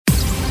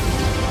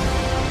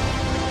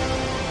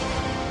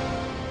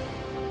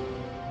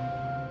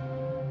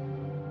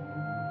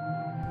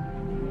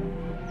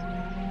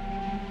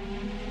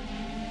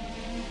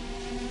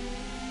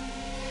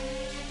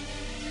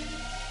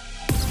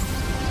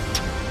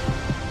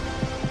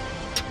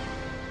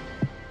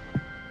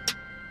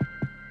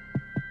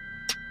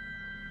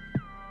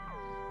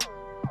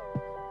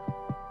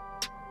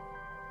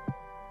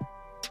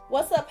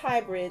What's up,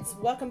 hybrids?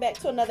 Welcome back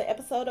to another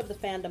episode of the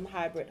Fandom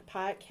Hybrid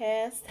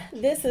Podcast.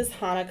 This is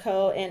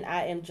Hanako, and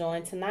I am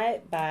joined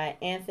tonight by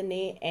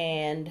Anthony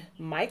and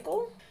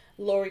Michael.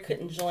 Lori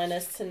couldn't join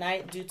us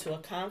tonight due to a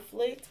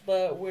conflict,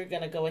 but we're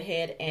going to go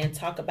ahead and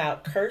talk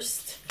about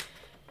Cursed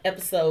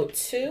episode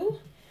 2,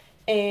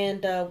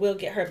 and we'll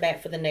get her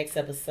back for the next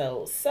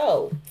episode.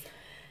 So,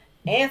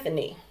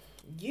 Anthony,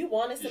 you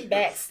wanted some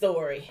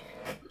backstory.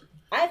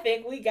 I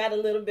think we got a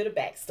little bit of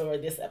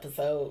backstory this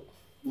episode.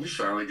 We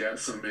finally got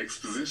some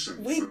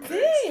exposition. We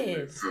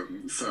did.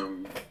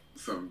 Some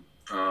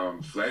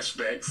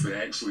flashbacks that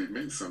actually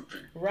meant something.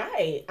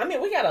 Right. I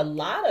mean, we got a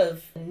lot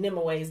of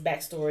Nimue's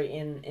backstory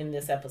in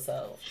this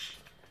episode.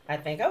 I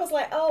think I was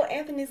like, oh,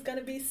 Anthony's going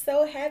to be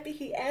so happy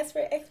he asked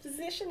for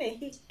exposition and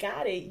he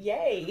got it.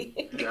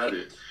 Yay. Got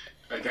it.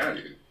 I got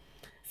it.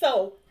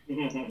 So,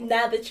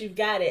 now that you've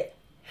got it,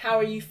 how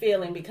are you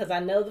feeling? Because I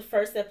know the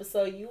first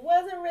episode you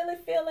wasn't really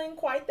feeling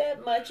quite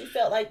that much. You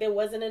felt like there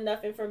wasn't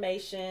enough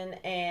information,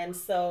 and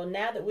so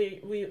now that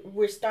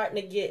we're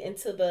starting to get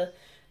into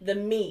the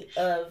meat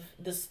of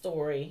the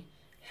story,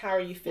 how are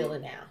you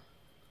feeling now?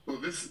 Well,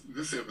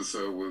 this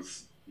episode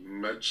was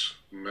much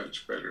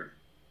better.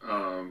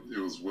 It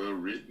was well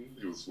written.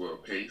 It was well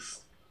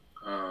paced.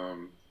 I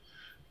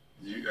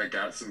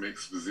got some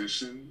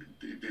exposition.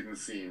 It didn't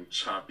seem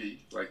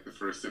choppy like the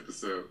first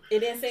episode.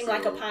 It didn't seem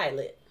like a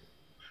pilot.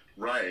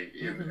 Right,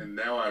 and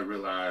now I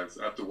realize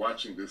after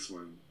watching this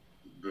one,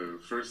 the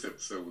first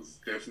episode was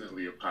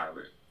definitely a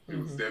pilot. It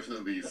was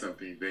definitely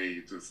something they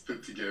just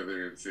put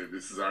together and said,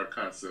 this is our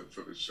concept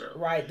for the show.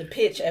 Right, the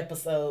pitch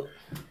episode.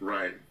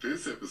 Right,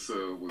 this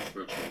episode was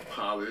much more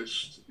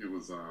polished. It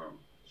was,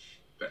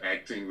 the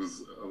acting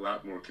was a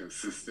lot more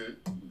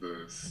consistent.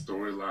 The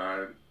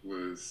storyline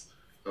was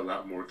a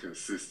lot more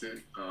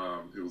consistent.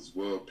 It was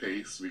well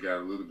paced. We got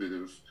a little bit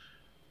of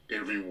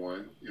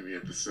everyone in the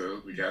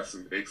episode. We got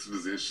some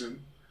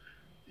exposition,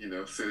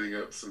 setting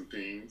up some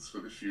things for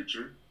the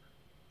future.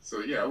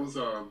 So yeah, I was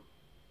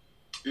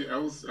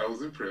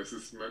impressed.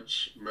 It's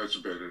much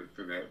better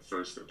than that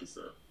first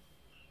episode.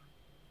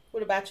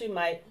 What about you,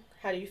 Mike?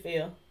 How do you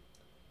feel?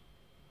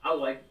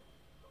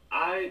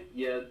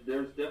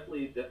 There's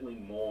definitely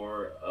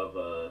more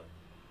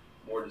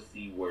to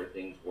see where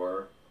things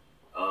were.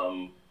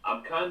 When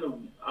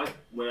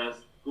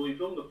we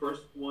filmed the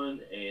first one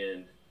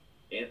and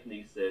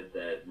Anthony said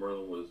that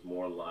Merlin was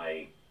more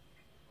like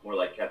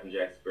Captain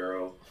Jack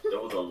Sparrow. There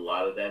was a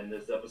lot of that in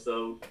this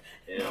episode,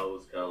 and I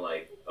was kind of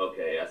like,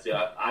 okay, I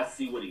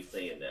see what he's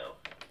saying now.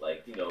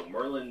 Like,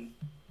 Merlin,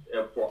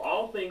 for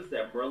all things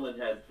that Merlin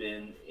has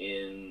been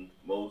in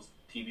most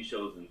TV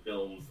shows and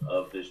films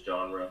of this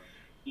genre,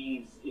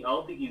 I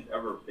don't think he's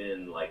ever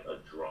been like a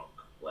drunk,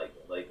 like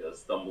a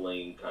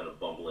stumbling, kind of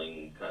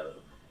bumbling, kind of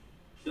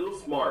still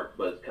smart,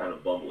 but kind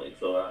of bumbling.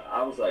 So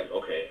I was like,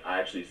 okay, I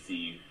actually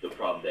see the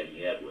problem that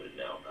he had with it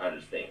now. I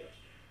understand.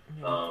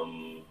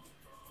 Mm-hmm.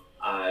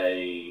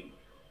 I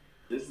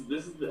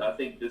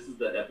think this is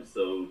the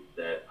episode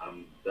that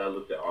I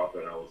looked at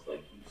Arthur and I was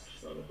like, you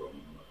son of a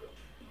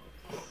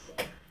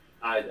mother.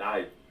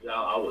 I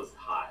was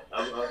hot.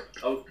 I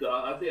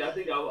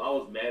think I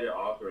was mad at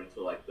Arthur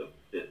until like the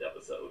 5th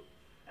episode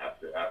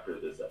after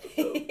this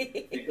episode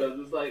because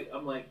it's like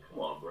I'm like, come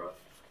on, bro.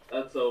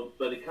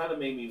 But it kind of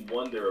made me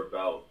wonder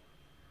about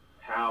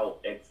how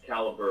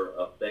Excalibur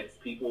affects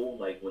people,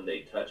 like when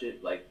they touch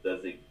it. Like,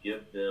 does it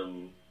give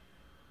them?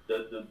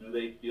 Do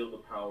they feel the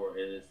power?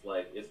 And it's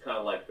kind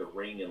of like the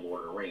ring in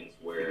Lord of the Rings,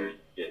 where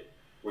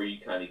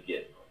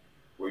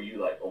you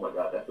like, oh my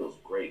god, that feels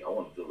great. I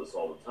want to feel this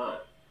all the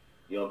time.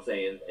 You know what I'm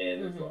saying?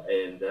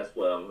 And that's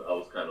what I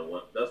was kind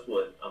of. That's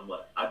what I'm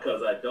like,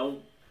 because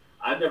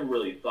I never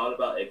really thought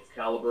about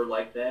Excalibur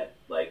like that.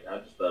 Like, I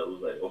just thought it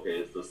was like, okay,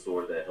 it's the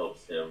sword that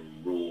helps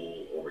him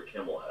rule over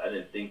Camelot. I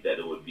didn't think that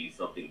it would be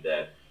something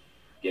that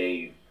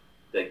gave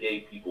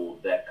people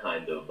that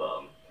kind of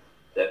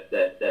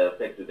that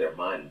affected their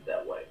minds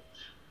that way.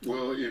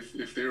 Well,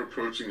 if they're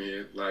approaching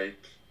it like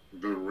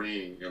the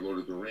Ring and Lord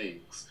of the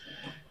Rings,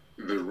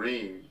 the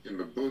Ring in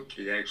the book,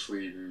 it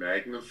actually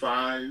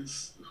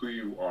magnifies who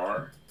you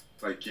are.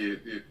 Like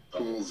it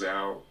pulls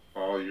out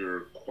all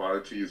your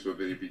qualities,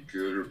 whether they be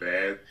good or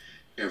bad,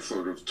 and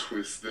sort of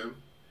twist them.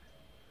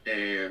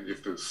 And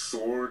if the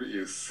sword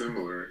is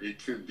similar,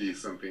 it could be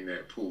something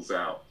that pulls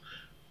out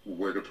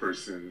what a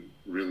person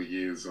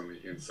really is on the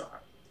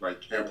inside,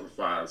 like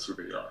amplifies who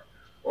they are,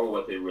 or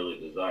what they really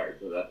desire.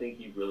 Because I think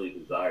he really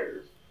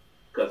desires,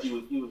 because he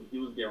was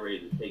getting ready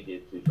to take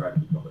it to try to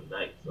become a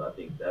knight. So I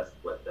think that's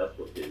what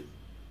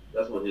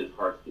his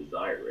heart's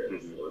desire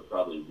is. So it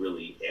probably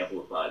really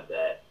amplified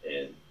that,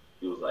 and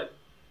he was like,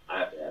 I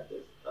have to have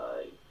this.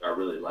 I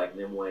really like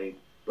Nimue,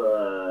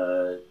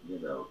 but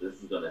this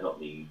is gonna help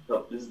me.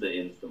 This is the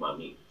ends to my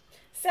means.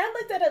 Sound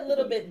like that a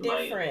little bit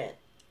different.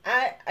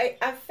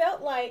 I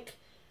felt like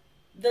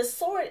the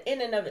sword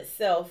in and of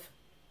itself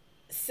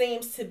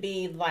seems to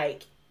be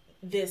like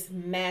this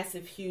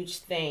massive, huge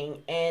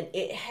thing, and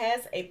it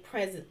has a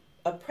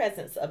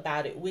presence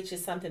about it, which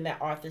is something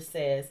that Arthur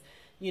says.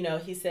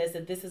 He says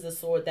that this is a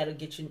sword that'll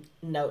get you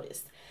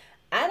noticed.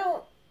 I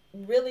don't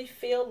really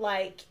feel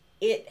like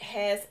it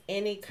has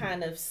any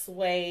kind of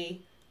sway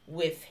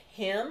with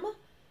him,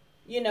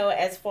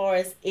 as far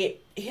as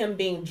him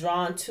being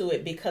drawn to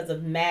it because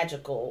of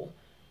magical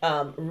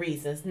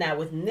reasons. Now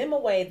with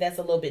Nimue, that's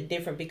a little bit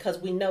different because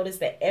we notice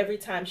that every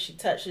time she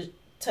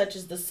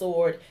touches the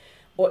sword,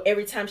 or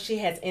every time she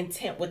has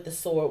intent with the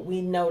sword,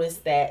 we notice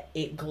that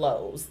it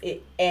glows.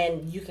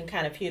 And you can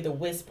kind of hear the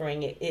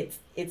whispering.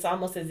 It's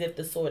almost as if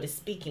the sword is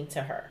speaking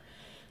to her.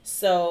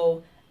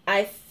 So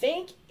I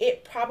think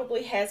it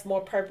probably has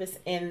more purpose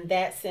in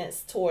that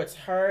sense towards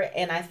her.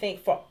 And I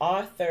think for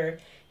Arthur,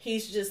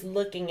 he's just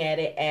looking at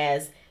it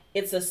as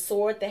it's a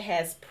sword that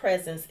has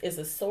presence, it's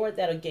a sword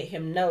that'll get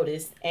him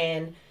noticed.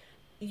 And,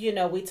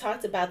 we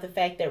talked about the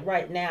fact that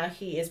right now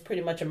he is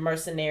pretty much a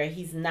mercenary.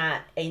 He's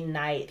not a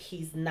knight,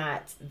 he's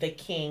not the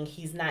king,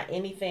 he's not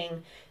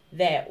anything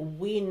that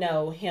we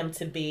know him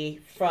to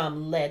be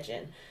from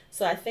legend.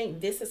 So I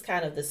think this is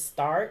kind of the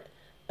start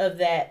of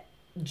that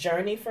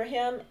journey for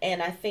him,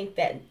 and I think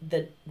that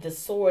the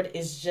sword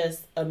is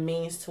just a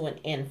means to an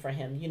end for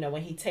him.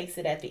 When he takes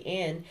it at the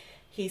end,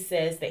 he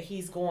says that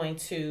he's going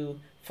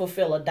to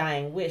fulfill a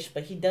dying wish,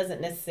 but he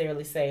doesn't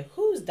necessarily say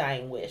whose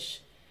dying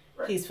wish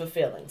he's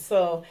fulfilling.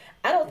 So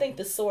I don't think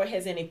the sword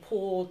has any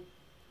pull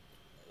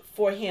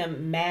for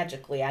him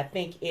magically. I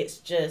think it's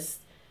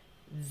just,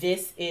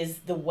 this is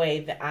the way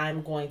that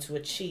I'm going to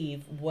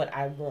achieve what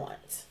I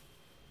want.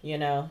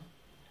 I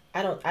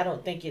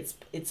don't think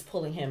it's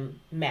pulling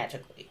him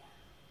magically.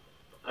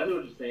 I know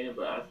what you're saying,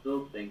 but I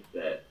still think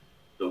that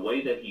the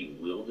way that he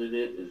wielded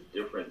it is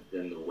different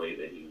than the way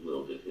that he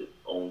wielded his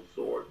own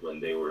sword when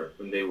they were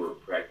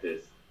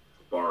practice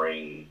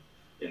sparring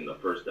in the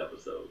first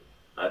episode.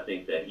 I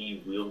think that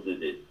he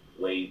wielded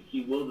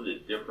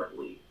it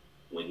differently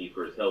when he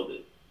first held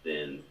it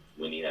than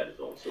when he had his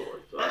own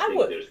sword. So I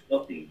think there's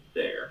something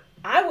there.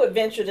 I would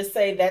venture to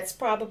say that's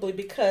probably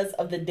because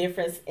of the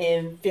difference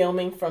in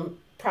filming from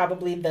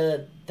probably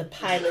the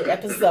pilot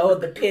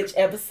episode, the pitch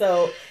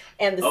episode,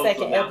 and the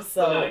second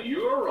episode. So now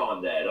you're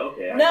on that,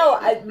 okay?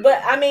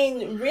 But I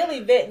mean,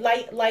 really,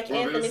 like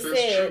Anthony that's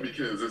said, true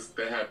because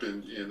that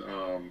happened in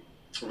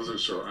what was the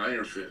show,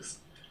 Iron Fist.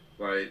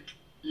 Like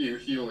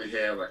he only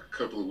had like a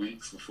couple of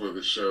weeks before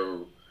the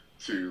show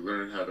to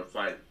learn how to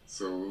fight.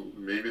 So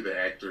maybe the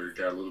actor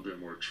got a little bit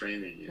more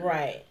training in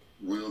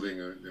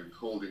wielding and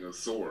holding a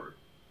sword.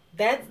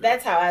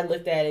 That's how I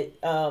looked at it.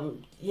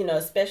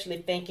 Especially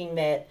thinking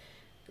that,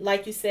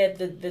 like you said,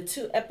 the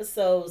two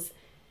episodes,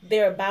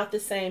 they're about the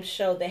same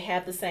show. They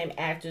have the same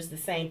actors, the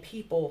same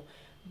people.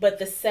 But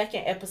the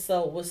second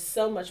episode was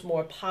so much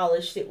more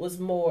polished. It was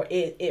more,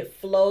 it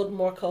flowed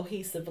more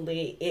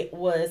cohesively.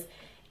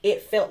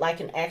 It felt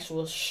like an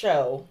actual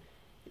show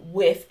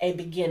with a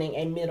beginning,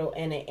 a middle,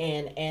 and an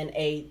end, and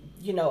a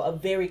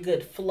very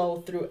good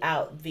flow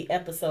throughout the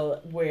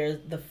episode, where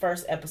the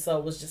first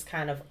episode was just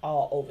kind of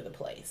all over the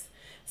place.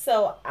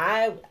 So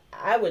I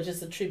would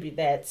just attribute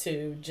that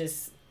to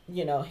just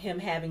him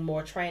having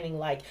more training.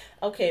 Like,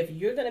 okay, if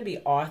you're going to be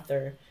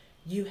Arthur,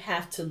 you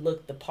have to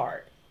look the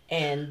part,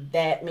 and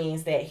that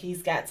means that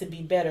he's got to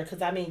be better.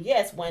 Because I mean,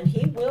 yes, when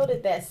he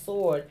wielded that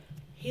sword,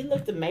 he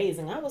looked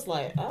amazing. I was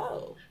like,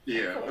 oh.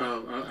 Yeah,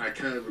 okay. I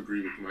kind of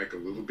agree with Mike a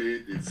little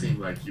bit. It seemed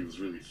like he was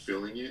really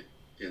feeling it,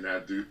 and I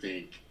do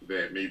think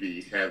that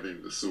maybe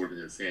having the sword in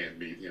his hand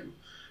made him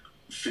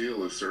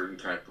feel a certain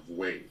type of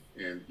way,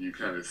 and you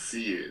kind of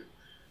see it.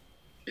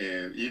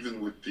 And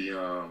even with the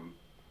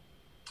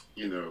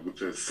with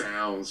the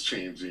sounds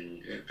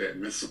changing and that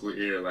mystical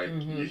air, like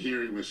you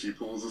hear it when she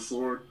pulls the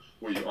sword,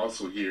 or you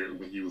also hear it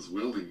when he was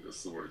wielding the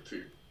sword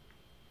too.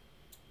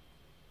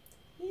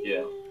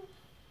 Yeah.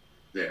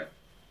 Yeah.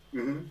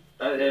 Mm-hmm.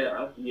 I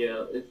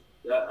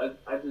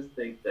just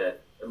think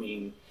that,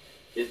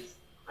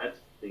 I just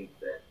think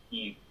that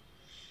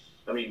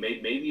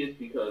maybe it's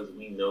because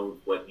we know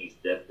what he's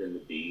destined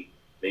to be.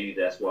 Maybe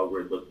that's why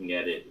we're looking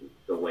at it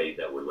the way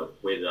that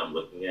I'm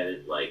looking at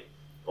it. Like,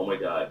 oh my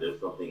God, there's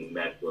something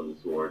magical in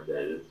the sword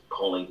that is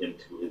calling him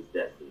to his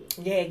destiny.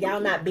 Yeah, y'all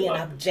not being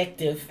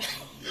objective.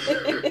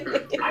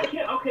 I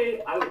can't.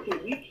 Okay,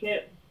 we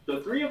can't. The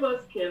three of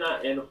us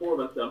cannot, and the four of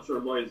us, I'm sure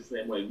Lloyd is the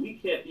same way. We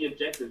can't be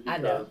objective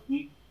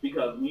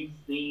because we've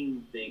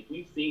seen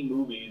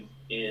movies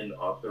in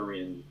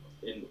Arthurian,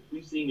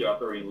 we've seen the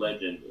Arthurian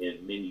legend in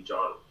many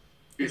genres.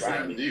 It's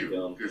not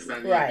new. It's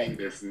not anything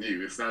that's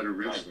new. It's not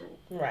original.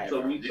 Right. So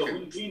we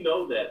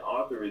know that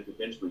Arthur is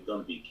eventually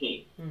going to be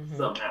king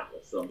somehow,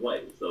 some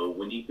way. So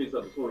when he picks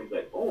up the sword, he's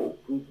like, oh,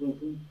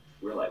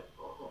 we're like,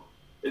 oh.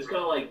 It's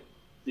kind of like.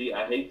 See,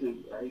 I hate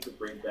to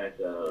bring back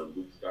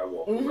Luke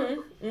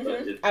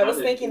Skywalker. I was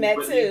thinking that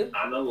too. He's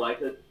kind of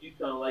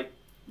like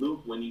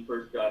Luke when he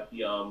first got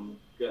the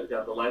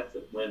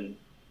lightsaber, when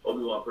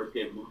Obi-Wan first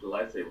gave Luke the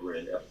lightsaber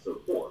in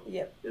Episode 4.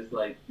 Yep. It's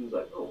like he was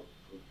like,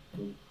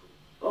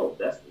 oh,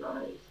 that's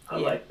nice. I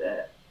like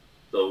that.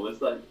 So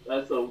it's like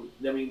there's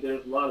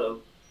a lot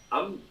of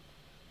I'm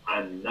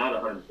not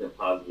 100%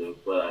 positive,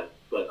 but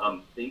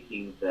I'm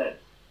thinking that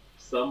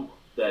Star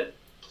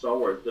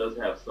Wars does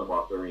have some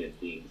Arthurian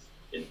themes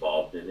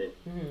involved in it.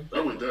 Mm-hmm.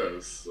 Oh, it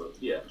does. But,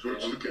 yeah.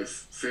 George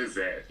Lucas says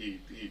that.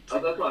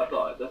 That's what I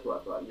thought. That's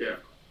what I thought. Yeah.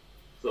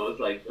 So it's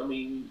like, I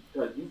mean,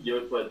 but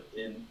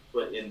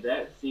in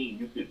that scene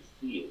you could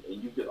see it,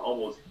 and you could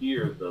almost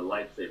hear the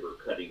lightsaber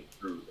cutting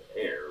through the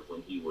air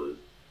when he was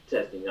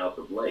testing out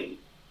the blade.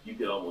 You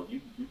could almost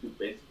you could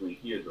basically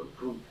hear the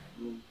boom,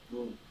 boom,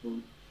 boom,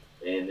 boom,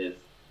 and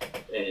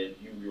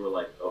you were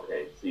like,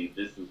 okay, see,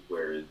 this is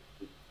where it.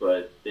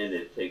 But then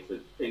it takes.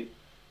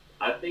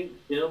 I think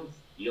him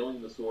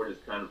stealing the sword is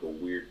kind of a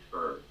weird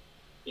turn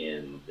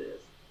in this,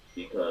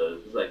 because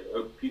it's like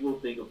people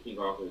think of King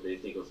Arthur, they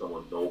think of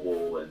someone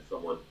noble and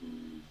someone who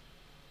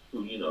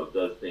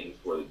does things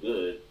for the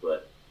good,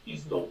 but he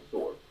stole the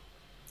sword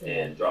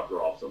and dropped her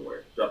off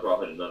somewhere, dropped her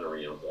off in a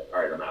nunnery, and was like,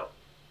 all right, I'm out.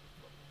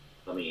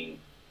 I mean,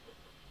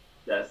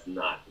 that's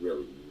not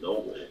really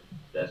noble.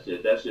 That's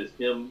just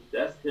him.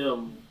 That's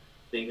him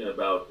thinking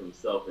about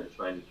himself and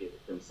trying to get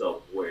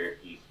himself where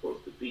he's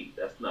supposed to be.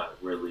 That's not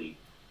really,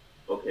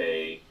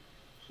 okay,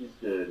 she's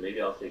good,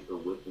 maybe I'll take her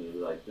with me.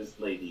 Like, this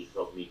lady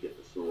helped me get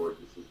the sword.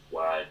 This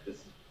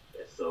is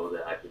so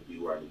that I can be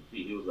where I need to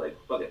be. He was like,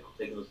 fuck it, I'm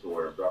taking the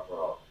sword, I'm dropping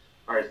her off.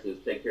 All right, sis,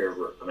 take care of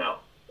her, I'm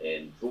out.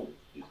 And boom,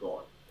 he's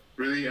gone.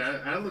 Really,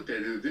 I looked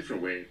at it a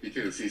different way,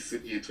 because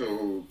he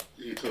told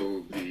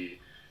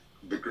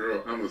the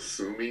girl, I'm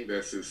assuming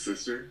that's his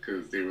sister,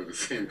 because they were the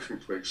same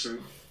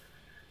complexion.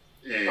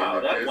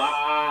 And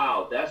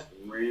that's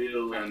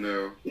really. I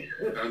know,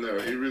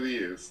 it really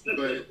is.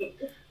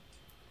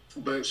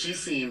 But she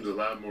seemed a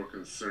lot more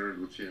concerned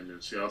with him,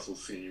 and she also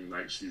seemed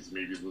like she's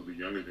maybe a little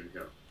younger than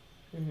him.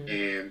 Mm-hmm.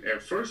 And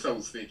at first, I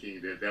was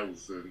thinking that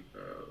was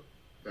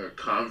a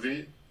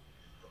convent,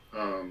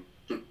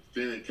 but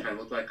then it kind of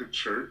looked like a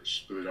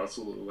church, but it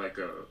also looked like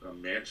a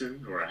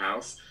mansion or a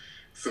house.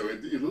 So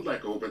it looked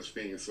like a whole bunch of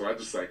things. So I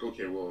just like,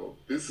 okay, well,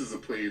 this is a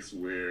place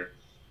where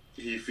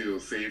he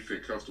feels safe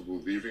and comfortable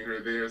leaving her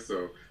there.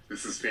 So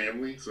this is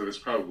family. So it's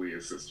probably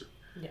his sister.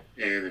 Yeah.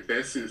 And if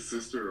that's his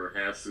sister or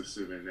half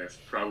sister, then that's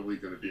probably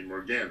going to be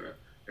Morgana.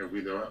 And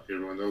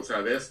everyone knows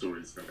how that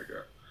story's going to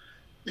go.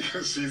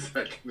 She's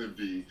not going to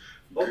be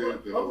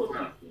good the whole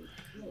time.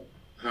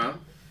 Huh?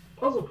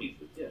 Puzzle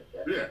pieces, yeah.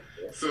 Yeah.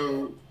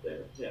 So,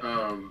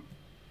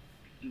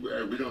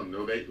 we don't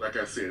know that. Like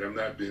I said, I'm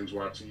not binge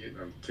watching it.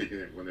 I'm taking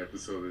it one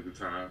episode at a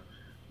time.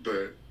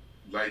 But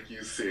like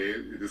you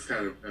said, it is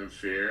kind of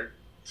unfair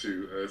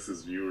to us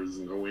as viewers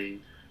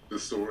knowing the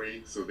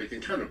story. So they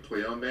can kind of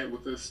play on that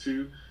with us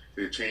too.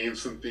 They change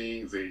some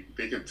things.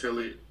 They can tell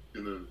it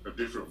in a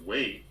different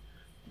way,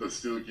 but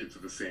still get to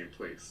the same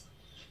place.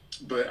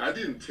 But I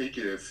didn't take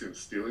it as him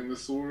stealing the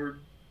sword.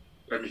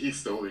 I mean, he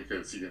stole it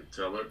because he didn't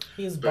tell her.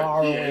 He's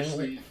borrowing.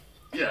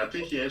 I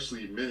think he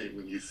actually meant it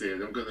when he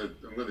said, "I'm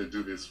gonna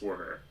do this for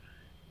her,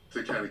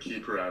 to kind of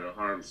keep her out of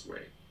harm's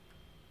way."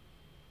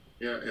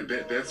 Yeah, and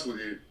that's what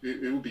it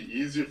would be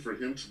easier for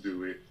him to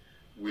do it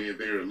when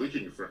they're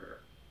looking for her,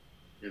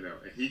 and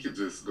he could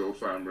just go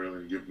find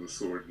Merlin, give him the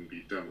sword, and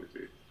be done with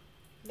it.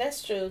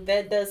 That's true.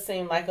 That does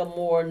seem like a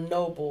more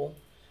noble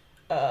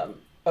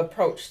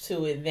approach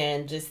to it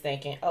than just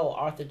thinking, "Oh,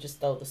 Arthur just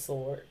stole the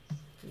sword,"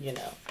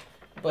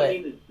 But I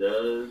mean, it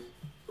does,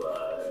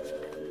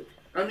 but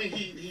I mean,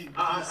 he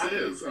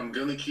says, "I'm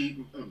gonna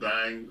keep a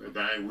dying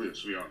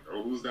wish." We don't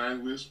know who's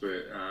dying wish,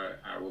 but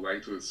I would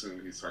like to assume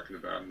he's talking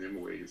about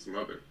Nimue's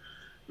mother,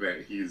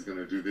 that he's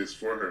gonna do this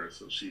for her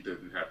so she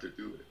doesn't have to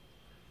do it,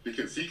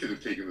 because he could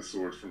have taken the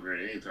sword from her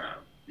anytime.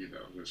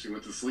 When she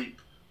went to sleep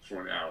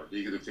for an hour,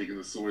 he could have taken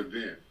the sword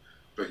then,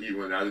 but he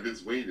went out of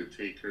his way to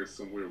take her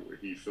somewhere where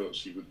he felt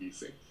she would be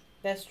safe.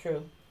 That's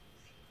true.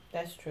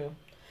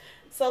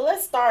 So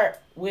let's start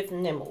with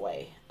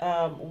Nimue.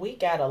 We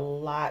got a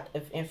lot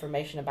of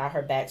information about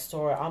her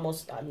backstory,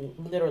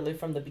 literally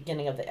from the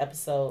beginning of the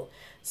episode.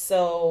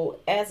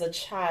 So as a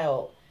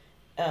child,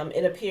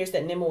 it appears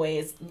that Nimue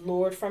is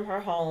lured from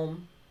her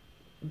home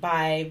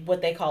by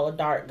what they call a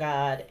dark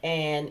god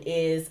and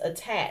is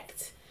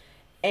attacked.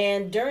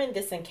 And during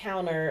this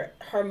encounter,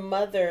 her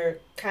mother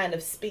kind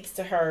of speaks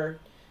to her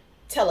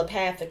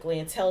telepathically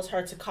and tells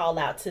her to call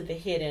out to the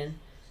hidden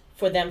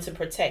for them to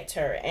protect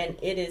her. And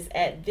it is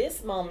at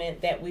this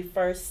moment that we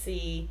first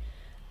see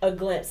a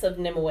glimpse of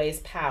Nimue's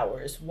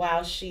powers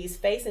while she's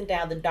facing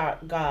down the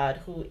dark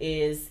god, who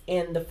is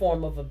in the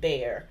form of a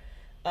bear.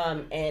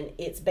 And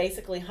it's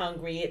basically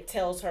hungry. It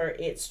tells her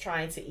it's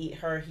trying to eat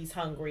her. He's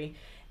hungry.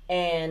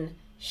 And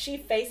she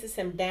faces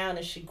him down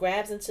and she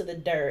grabs into the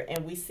dirt,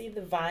 and we see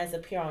the vines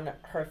appear on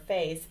her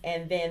face,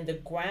 and then the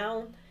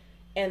ground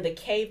and the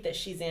cave that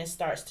she's in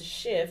starts to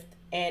shift,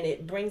 and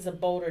it brings a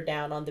boulder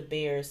down on the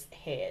bear's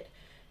head,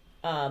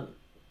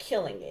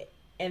 killing it.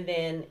 And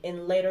then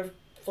in later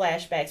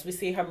flashbacks, we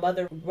see her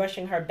mother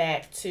rushing her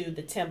back to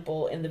the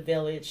temple in the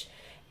village,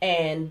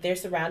 and they're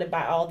surrounded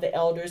by all the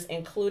elders,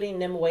 including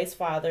Nimue's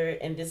father,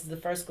 and this is the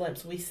first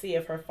glimpse we see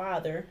of her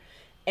father.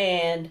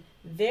 And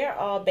they're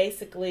all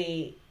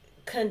basically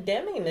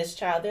condemning this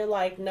child. They're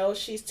like, no,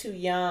 she's too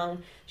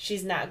young.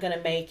 She's not going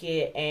to make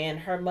it. And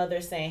her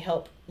mother's saying,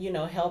 help,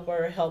 help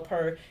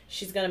her.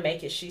 She's going to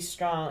make it. She's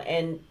strong.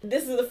 And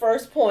this is the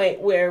first point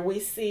where we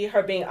see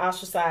her being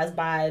ostracized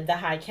by the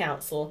High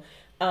Council.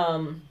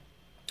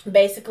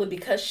 Basically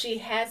because she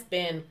has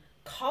been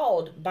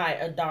called by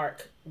a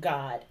dark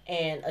god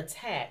and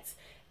attacked.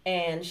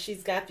 And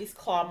she's got these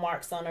claw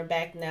marks on her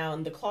back now,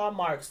 and the claw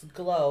marks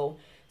glow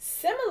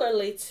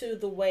similarly to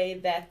the way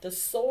that the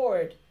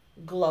sword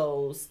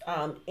glows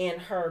in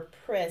her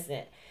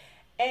present.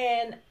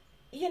 And,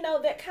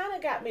 that kind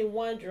of got me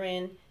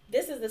wondering.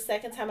 This is the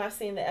second time I've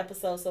seen the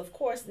episode, so of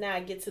course now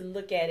I get to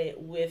look at it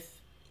with,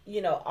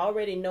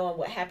 already knowing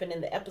what happened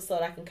in the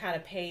episode. I can kind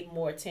of pay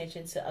more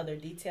attention to other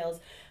details.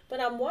 But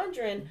I'm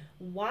wondering,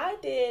 why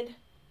did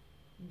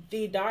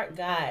the Dark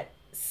God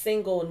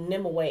single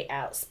Nimue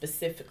out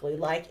specifically?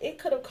 Like, it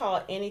could have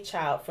called any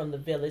child from the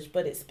village,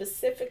 but it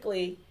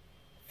specifically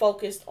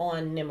focused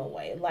on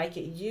Nimue. Like,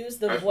 it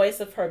used the voice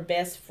of her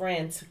best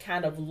friend to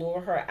kind of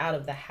lure her out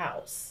of the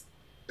house.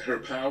 Her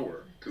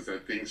power, because I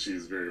think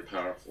she's very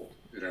powerful.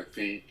 And I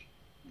think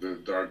the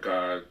Dark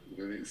God,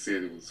 when it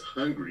said it was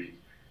hungry,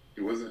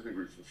 it wasn't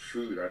hungry for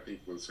food. I think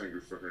it was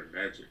hungry for her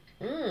magic.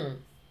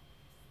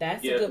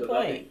 That's a good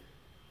point.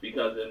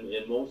 Because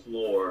in most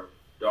lore,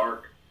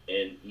 dark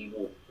and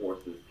evil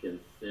forces can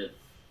sense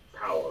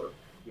power,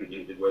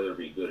 whether it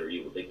be good or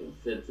evil. They can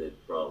sense it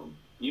from,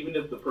 even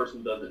if the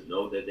person doesn't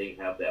know that they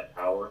have that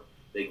power,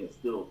 they can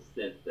still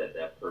sense that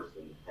that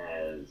person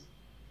has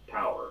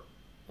power.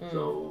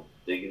 So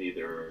they can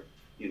either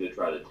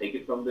try to take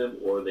it from them,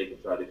 or they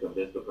can try to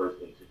convince the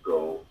person to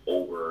go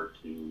over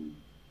to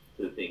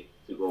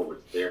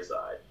their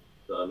side.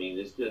 So I mean,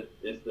 it's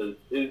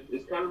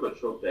kind of a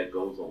trope that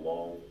goes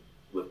along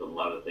with a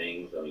lot of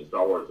things. I mean,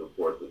 Star Wars, of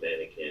course, with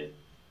Anakin.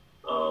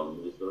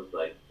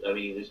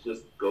 It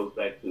just goes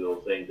back to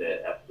those saying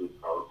that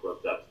absolute power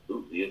corrupts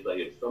absolutely. It's like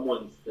if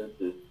someone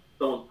senses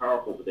someone's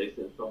powerful, but they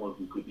sense someone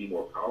who could be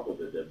more powerful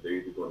than them, they're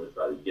either going to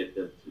try to get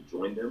them to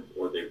join them,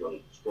 or they're going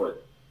to destroy them.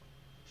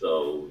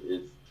 So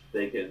it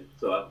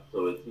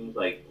seems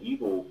like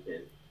evil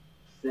can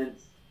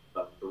sense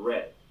a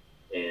threat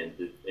and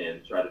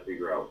try to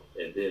figure out,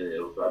 and then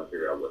it'll try to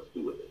figure out what to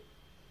do with it.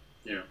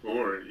 Yeah,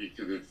 or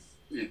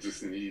it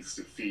just needs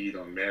to feed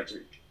on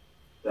magic.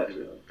 That's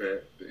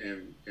it.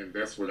 And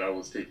that's what I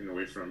was taking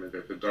away from it.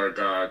 That the Dark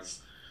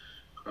Gods,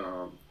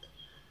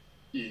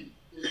 it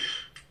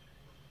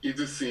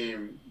just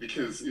seemed,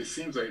 because it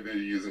seems like they're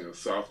using a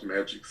soft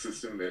magic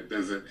system that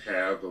doesn't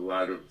have a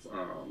lot of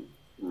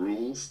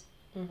rules.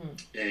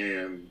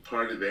 And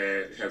part of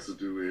that has to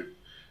do with,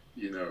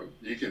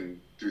 you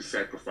can do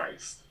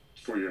sacrifice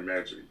for your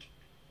magic,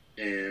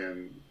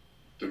 and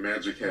the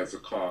magic has a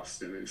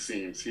cost. And it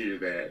seems here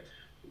that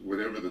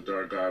whatever the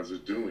Dark Gods are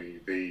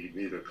doing, they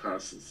need a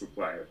constant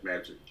supply of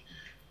magic.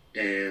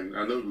 And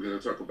I know we're going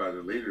to talk about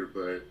it later,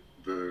 but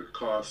the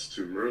cost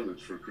to Merlin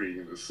for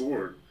creating the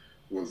sword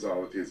was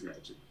all of his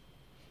magic.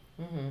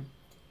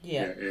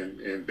 Yeah.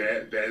 And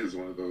that is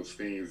one of those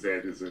things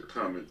that is a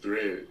common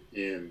thread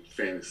in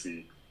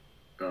fantasy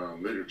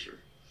literature.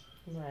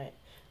 Right.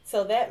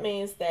 So that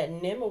means that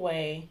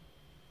Nimue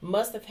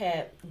must have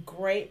had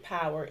great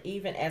power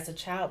even as a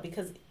child,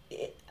 because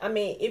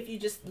if you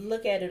just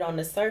look at it on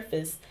the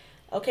surface,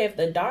 okay, if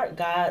the Dark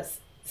Gods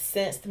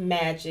sensed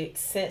magic,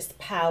 sensed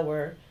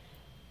power,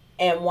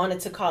 and wanted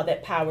to call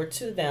that power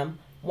to them,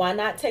 why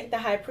not take the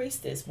High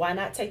Priestess? Why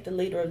not take the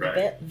leader of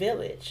the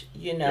village?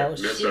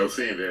 That's what I was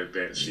saying,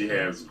 that she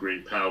has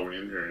great power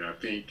in her. And I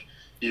think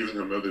even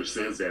her mother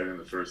says that in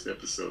the first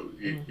episode.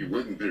 It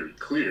wasn't very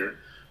clear,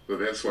 but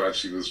that's why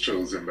she was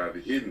chosen by the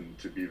Hidden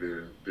to be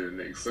their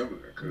next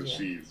summoner, because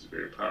she's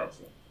very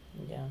powerful.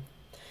 Yeah.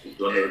 She's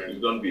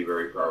going to be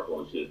very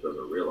powerful, and she just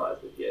doesn't realize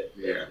it yet.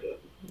 Yeah.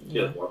 She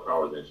has more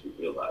power than she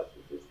realizes.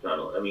 It's kind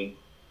of,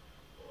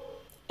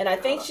 and I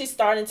think she's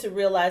starting to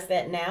realize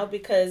that now,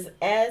 because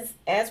as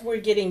we're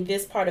getting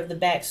this part of the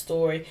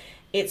backstory,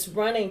 it's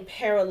running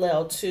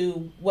parallel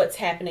to what's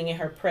happening in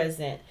her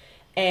present.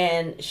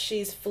 And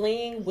she's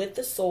fleeing with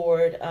the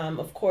sword.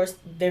 Of course,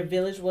 their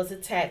village was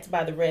attacked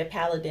by the Red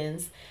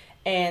Paladins.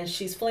 And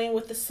she's fleeing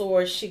with the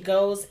sword. She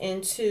goes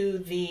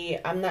into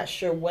I'm not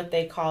sure what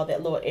they call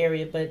that little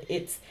area, but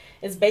it's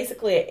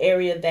basically an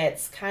area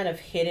that's kind of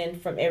hidden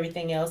from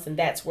everything else. And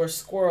that's where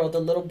Squirrel, the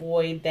little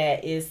boy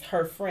that is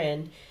her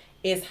friend,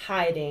 is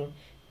hiding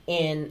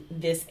in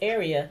this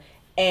area.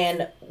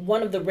 And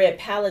one of the Red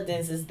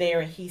Paladins is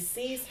there, and he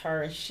sees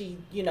her, and she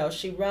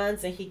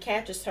runs, and he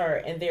catches her,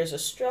 and there's a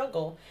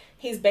struggle.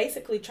 He's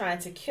basically trying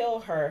to kill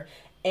her,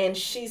 and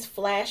she's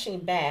flashing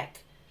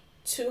back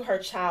to her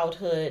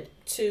childhood,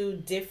 to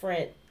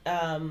different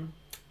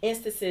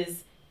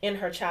instances in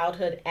her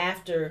childhood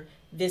after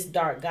this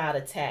Dark God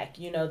attack.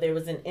 There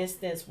was an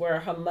instance where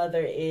her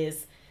mother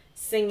is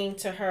singing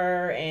to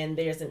her, and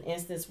there's an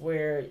instance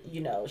where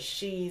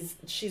she's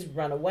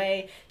run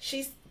away.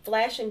 She's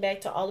flashing back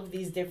to all of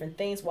these different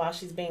things while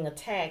she's being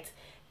attacked,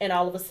 and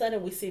all of a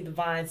sudden we see the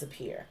vines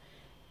appear,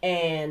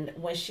 And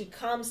when she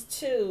comes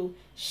to,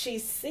 she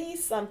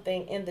sees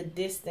something in the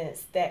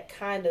distance that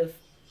kind of,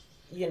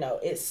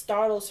 it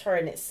startles her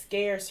and it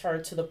scares her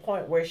to the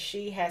point where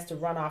she has to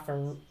run off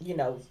and,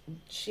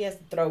 she has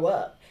to throw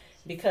up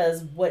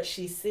because what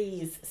she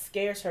sees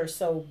scares her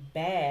so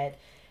bad.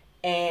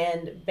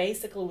 And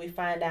basically, we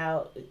find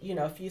out,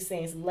 a few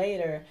scenes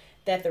later,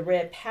 that the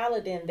Red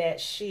Paladin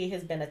that she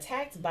has been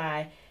attacked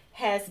by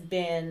has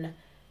been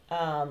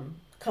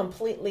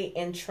completely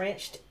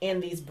entrenched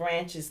in these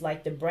branches.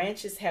 Like the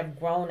branches have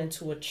grown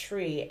into a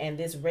tree, and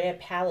this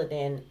Red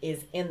Paladin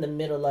is in the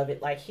middle of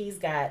it. Like he's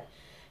got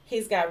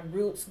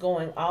roots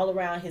going all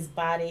around his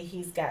body.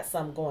 He's got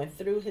some going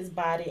through his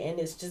body, and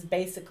it's just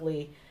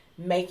basically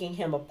making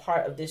him a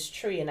part of this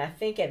tree. And I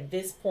think at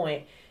this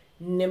point,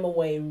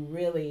 Nimue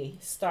really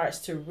starts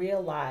to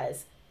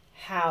realize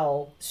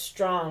how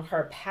strong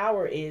her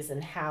power is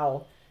and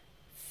how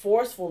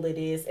forceful it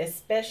is,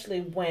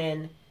 especially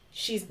when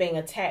she's being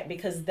attacked,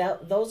 because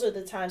those are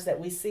the times that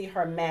we see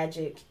her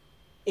magic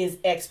is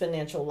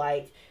exponential.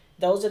 Like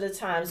those are the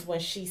times when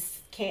she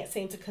can't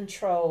seem to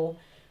control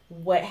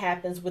what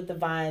happens with the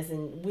vines.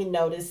 And we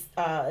notice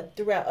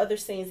throughout other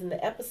scenes in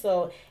the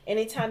episode,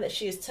 anytime that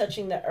she is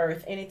touching the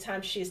earth,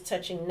 anytime she is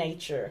touching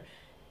nature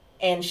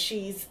and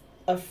she's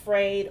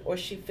afraid or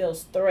she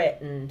feels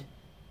threatened,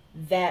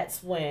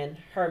 that's when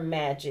her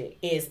magic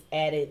is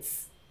at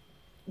its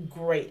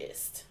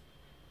greatest.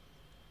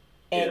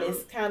 And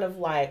it's kind of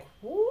like,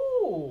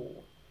 woo.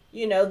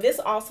 This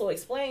also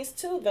explains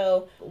too,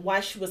 though, why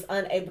she was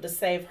unable to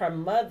save her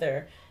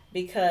mother,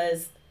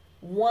 because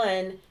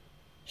one,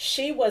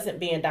 she wasn't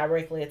being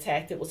directly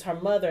attacked, it was her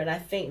mother. And I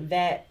think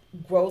that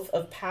growth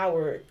of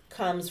power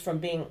comes from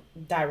being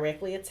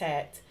directly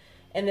attacked.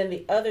 And then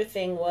the other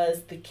thing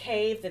was the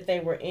cave that they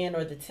were in,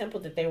 or the temple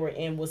that they were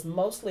in, was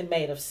mostly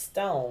made of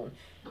stone.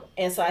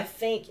 And so I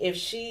think if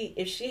she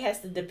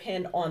has to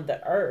depend on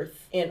the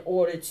earth in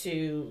order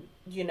to,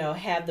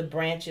 have the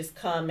branches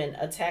come and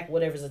attack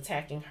whatever's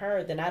attacking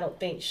her, then I don't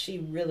think she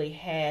really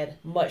had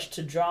much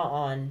to draw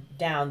on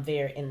down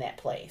there in that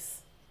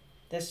place.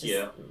 That's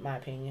just my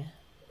opinion.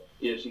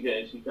 Yeah, she's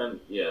kind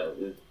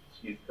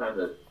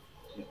of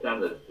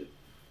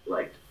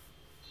like,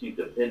 she's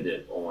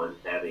dependent on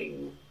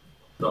having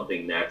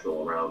something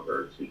natural around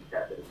her to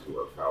tap into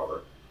her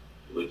power,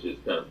 which is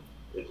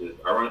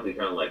ironically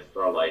kind of like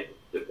Starlight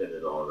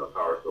depended on a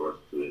power source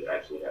to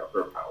actually have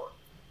her power.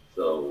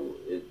 So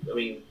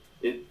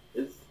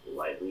it's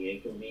slightly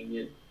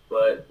inconvenient,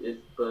 but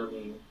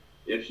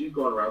if she's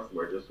going around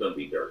somewhere, it's just going to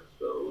be dirt.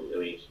 So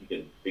she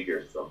can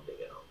figure something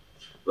out.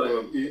 But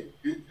well,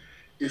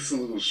 it's a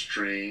little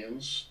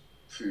strange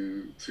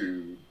to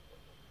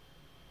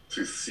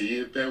see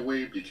it that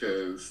way,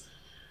 because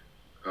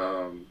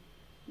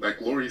like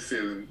Lori said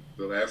in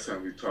the last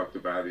time we talked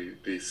about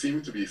it, they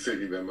seem to be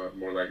setting them up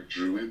more like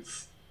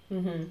druids.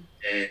 Mm-hmm.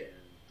 And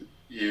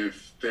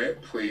if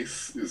that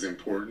place is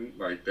important,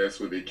 like that's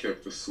where they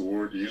kept the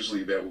sword,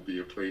 usually that will be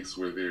a place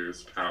where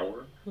there's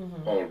power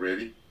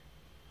already.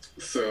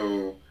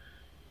 So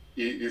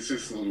it's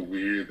just a little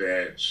weird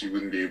that she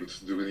wouldn't be able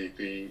to do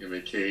anything in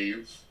the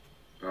cave.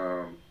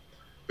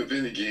 But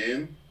then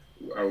again,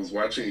 I was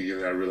watching again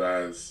and I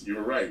realized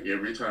you're right.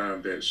 Every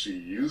time that she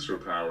used her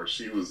power,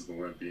 she was the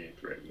one being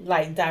threatened.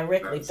 Like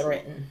directly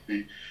threatened.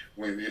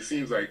 When it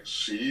seems like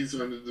she's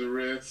under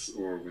duress,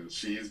 or when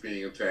she's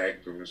being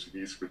attacked, or when she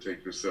needs to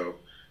protect herself,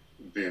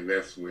 then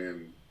that's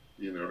when,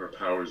 her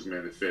powers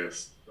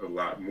manifest a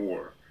lot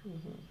more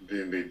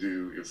than they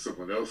do if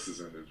someone else is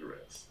under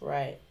duress.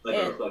 Right.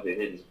 It's like the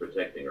hidden's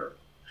protecting her.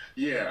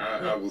 Yeah,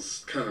 I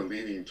was kind of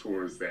leaning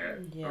towards that.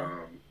 Yeah.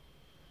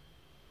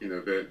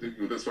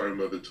 That's why her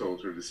mother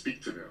told her to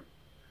speak to them.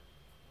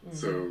 Mm-hmm.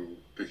 So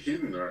the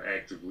hidden are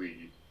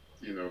actively,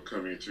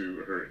 coming to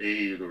her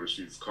aid, or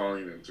she's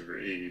calling them to her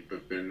aid,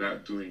 but they're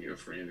not doing it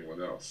for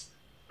anyone else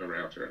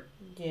around her.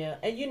 Yeah,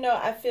 and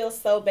I feel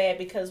so bad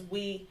because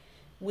we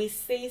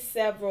see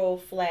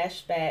several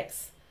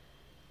flashbacks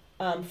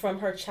from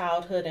her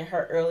childhood and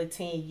her early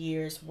teen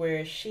years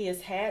where she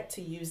has had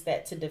to use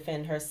that to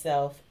defend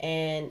herself.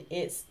 And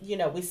it's,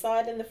 we saw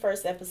it in the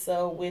first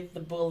episode with the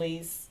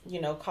bullies,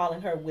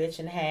 calling her witch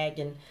and hag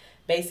and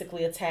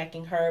basically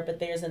attacking her. But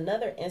there's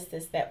another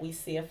instance that we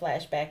see a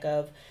flashback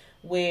of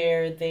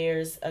where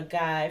there's a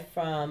guy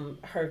from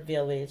her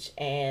village,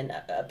 and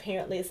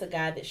apparently it's a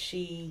guy that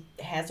she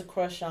has a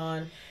crush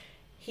on.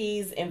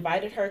 He's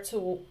invited her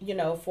to,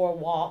 for a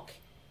walk,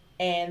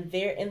 and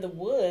they're in the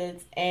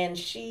woods, and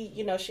she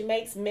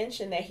makes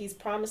mention that he's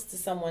promised to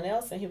someone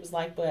else, and he was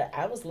like, but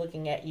I was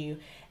looking at you.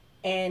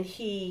 And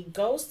he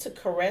goes to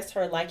caress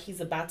her like he's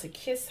about to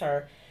kiss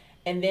her,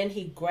 and then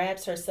he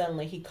grabs her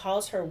suddenly. He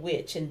calls her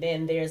witch, and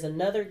then there's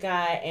another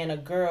guy and a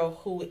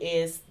girl who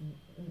is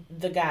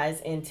the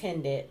guy's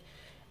intended.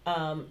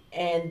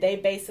 And they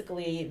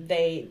basically,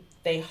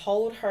 they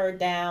hold her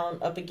down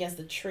up against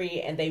the tree,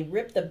 and they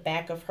rip the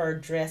back of her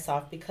dress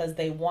off because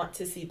they want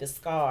to see the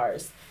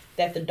scars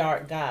that the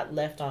dark god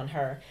left on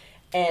her.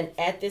 And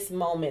at this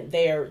moment,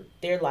 they're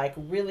like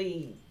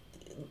really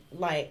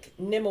like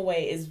Nimue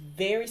is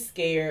very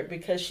scared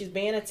because she's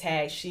being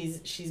attacked.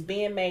 She's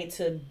being made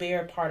to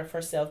bear a part of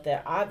herself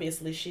that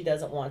obviously she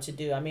doesn't want to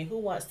do. I mean, who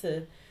wants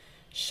to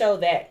show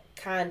that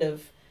kind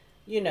of,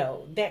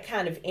 that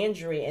kind of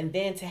injury and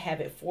then to have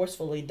it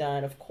forcefully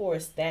done? Of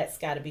course, that's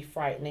got to be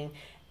frightening.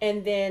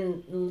 And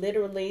then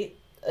literally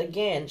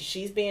again,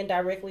 she's being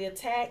directly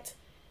attacked.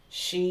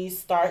 She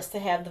starts to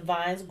have the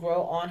vines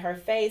grow on her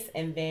face,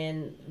 and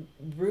then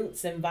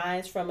roots and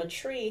vines from a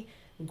tree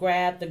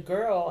grab the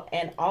girl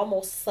and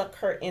almost suck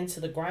her into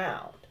the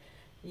ground.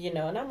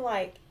 And I'm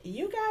like,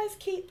 you guys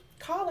keep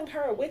calling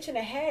her a witch and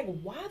a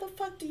hag. Why the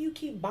fuck do you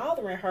keep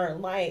bothering her?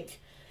 Like,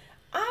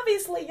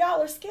 obviously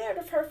y'all are scared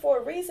of her for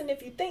a reason.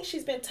 If you think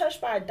she's been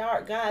touched by a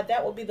dark god,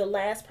 that would be the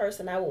last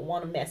person I would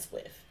want to mess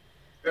with.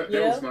 That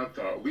was my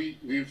thought.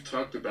 We've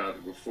talked about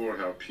it before,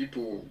 how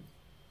people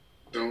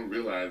don't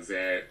realize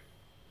that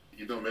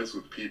you don't mess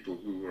with people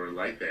who are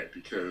like that,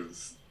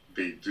 because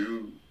they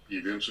do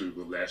eventually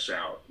will lash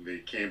out. They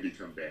can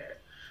become bad.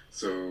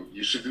 So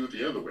you should do it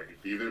the other way.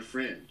 Be their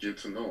friend. Get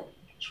to know them.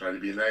 Try to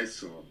be nice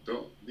to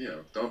them.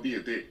 Don't be a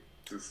dick.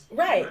 Just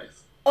right. Be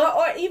nice.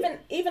 Or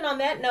even on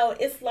that note,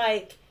 it's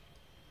like,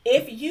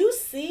 if you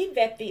see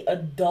that the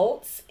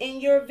adults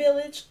in your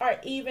village are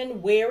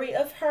even wary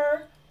of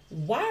her,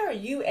 why are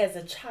you as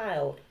a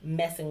child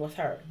messing with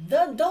her?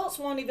 The adults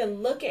won't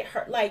even look at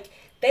her. Like,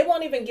 they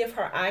won't even give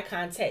her eye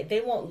contact.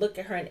 They won't look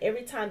at her. And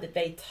every time that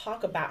they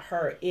talk about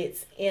her,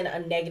 it's in a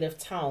negative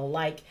tone.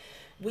 Like,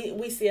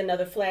 we see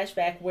another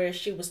flashback where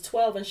she was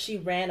 12 and she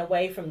ran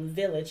away from the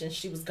village and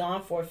she was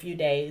gone for a few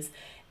days.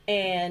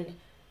 And,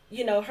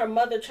 her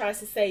mother tries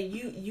to say,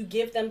 you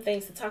give them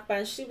things to talk about.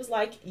 And she was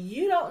like,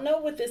 you don't know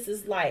what this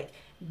is like.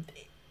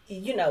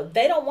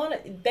 They don't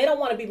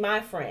want to be my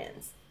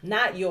friends,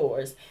 not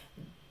yours.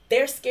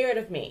 They're scared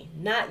of me,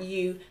 not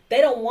you. They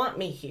don't want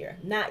me here,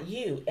 not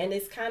you. And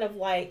it's kind of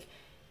like,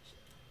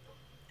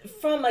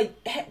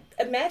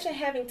 imagine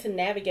having to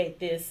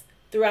navigate this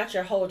throughout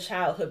your whole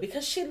childhood,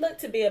 because she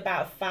looked to be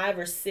about 5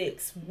 or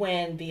 6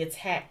 when the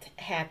attack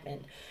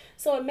happened.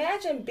 So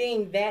imagine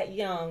being that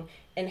young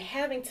and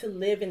having to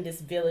live in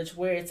this village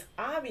where it's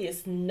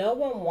obvious no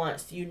one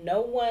wants you,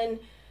 no one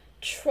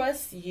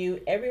trusts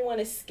you, everyone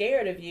is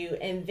scared of you.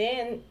 And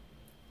then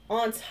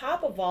on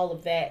top of all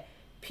of that,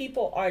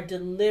 people are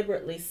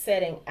deliberately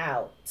setting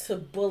out to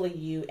bully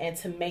you and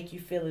to make you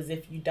feel as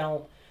if you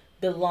don't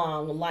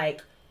belong.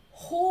 Like,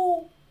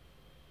 who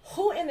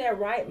in their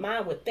right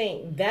mind would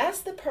think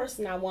that's the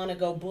person I want to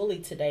go bully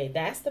today?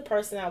 That's the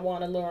person I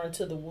want to lure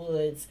into the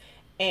woods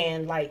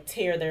and like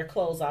tear their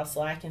clothes off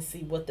so I can see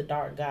what the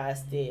dark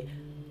guys did.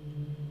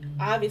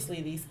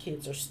 Obviously, these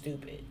kids are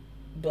stupid,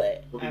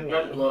 but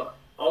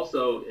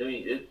also,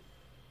 it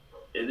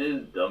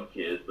is dumb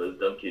kids, but it's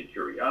dumb kid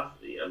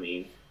curiosity. I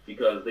mean,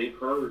 because they've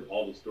heard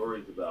all the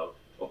stories about,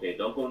 okay,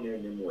 don't go near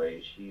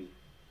Nimue.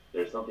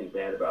 There's something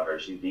bad about her.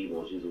 She's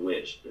evil. She's a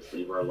witch. Just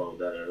leave her alone.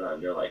 Da da da.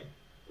 And they're like,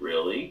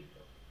 really?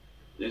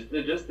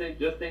 Just think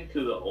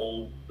to the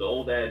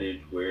old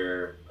adage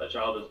where a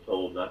child is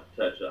told not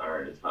to touch the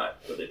iron is hot,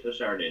 so they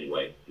touch iron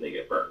anyway and they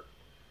get burned.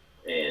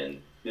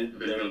 And they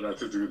know not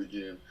to do it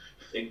again.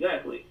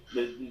 Exactly.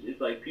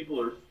 It's like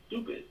people are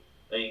stupid.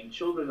 I mean,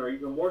 children are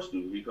even more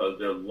stupid because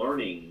they're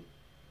learning.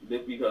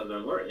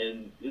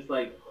 And it's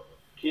like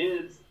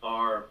kids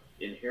are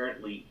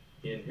inherently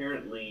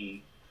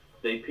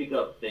they pick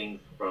up things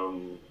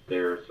from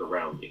their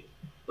surroundings.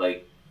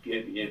 Like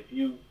if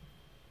you,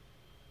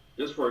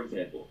 just for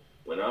example,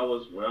 when I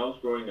was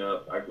growing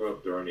up, I grew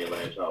up during the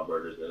Atlanta child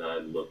murders, and I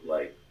looked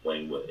like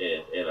Wayne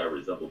and I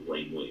resembled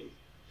Wayne Williams.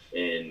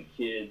 And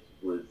kids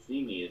would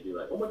see me and be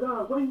like, "Oh my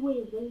God, Wayne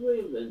Williams,"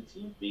 and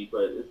tease me.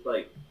 But it's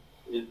like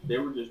they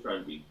were just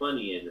trying to be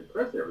funny and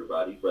impress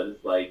everybody. But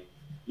it's like,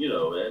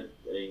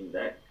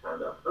 that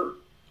kind of hurt.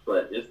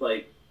 But it's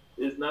like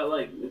it's not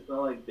like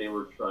they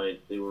were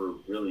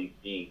really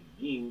being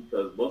mean,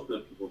 because most of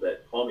the people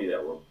that call me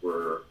that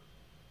were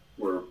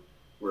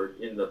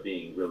end up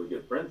being really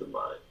good friends of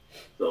mine.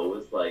 So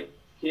it's like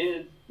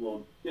kids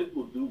will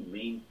do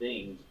mean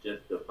things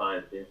just to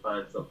find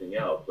something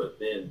out, but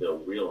then they'll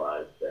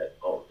realize that,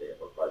 oh damn,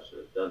 I probably should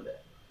have done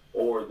that.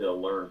 Or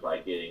they'll learn by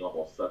getting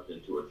almost sucked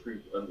into a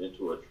tree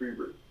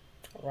root.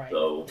 Right.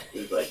 So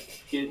it's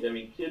like kids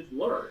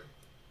learn.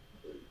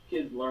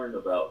 Kids learn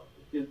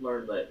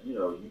that,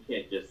 you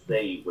can't just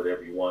say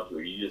whatever you want to,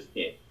 or you just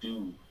can't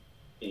do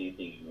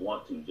anything you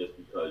want to just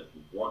because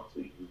you want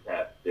to.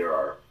 There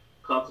are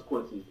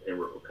consequences and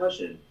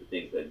repercussions to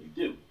things that you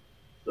do.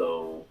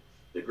 So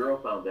the girl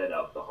found that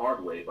out the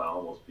hard way by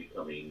almost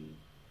becoming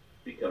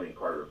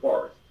part of the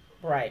forest.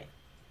 Right.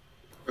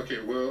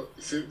 Okay, well,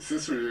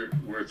 since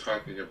we're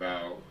talking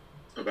about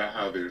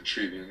how they're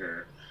treating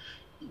her,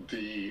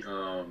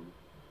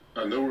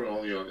 I know we're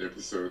only on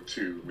episode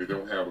 2. We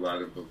don't have a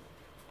lot of the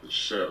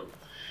show.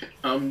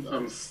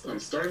 I'm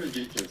starting to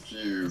get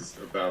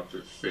confused about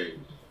the Fae.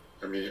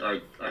 I mean, are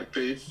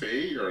they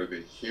Fae? Are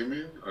they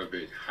human? Are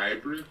they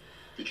hybrid?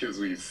 Because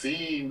we've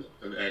seen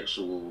an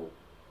actual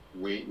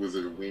was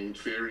it a winged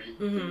fairy?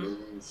 Mm-hmm. The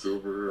moon,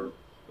 silver,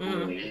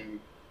 wing.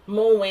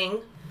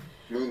 Moonwing.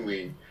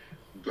 Moonwing,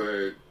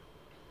 but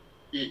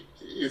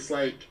it's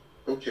like,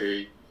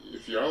 okay,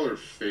 if y'all are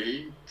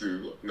Fae,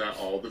 do not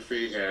all the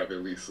Fae have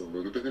at least a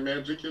little bit of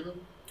magic in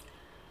them?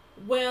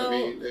 I Well,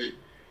 mean,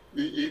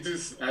 it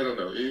just, I don't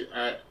know.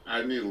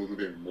 I need a little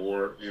bit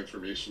more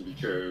information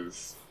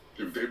because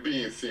if they're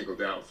being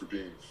singled out for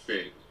being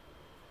Fae,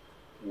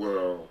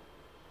 well,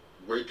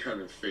 what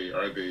kind of Fae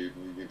are they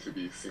needing to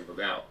be singled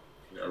out?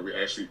 Are we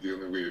actually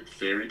dealing with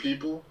fairy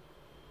people?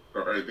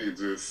 Or are they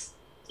just,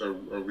 or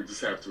we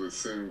just have to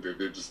assume that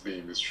they're just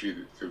being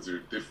mistreated because they're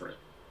different?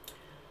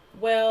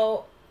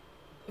 well,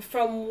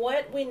 from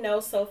what we know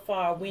so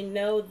far, we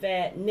know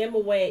that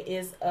Nimue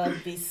is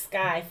of the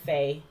Sky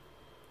Fae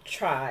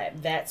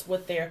tribe. That's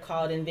what they're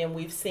called. And then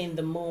we've seen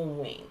the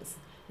Moonwings.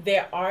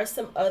 There are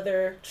some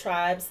other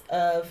tribes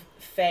of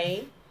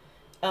Fae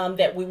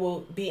that we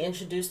will be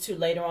introduced to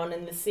later on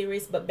in the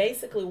series. But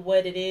basically,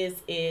 what it is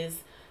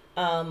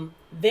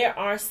there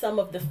are some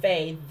of the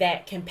Fae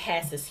that can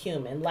pass as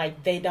human.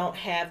 Like they don't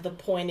have the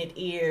pointed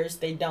ears,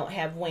 they don't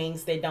have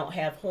wings, they don't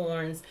have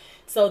horns.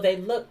 So they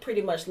look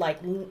pretty much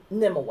like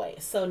Nimue.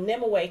 So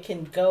Nimue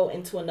can go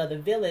into another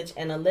village,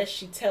 and unless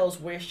she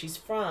tells where she's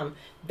from,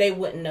 they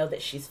wouldn't know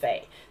that she's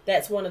Fae.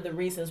 That's one of the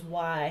reasons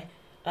why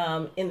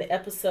in the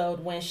episode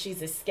when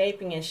she's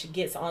escaping and she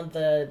gets on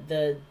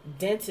the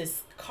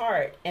dentist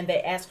cart and they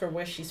ask her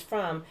where she's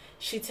from,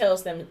 she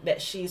tells them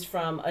that she's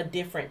from a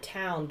different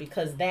town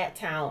because that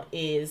town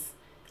is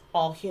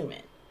all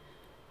human.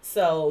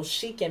 So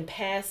she can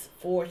pass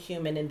for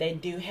human, and they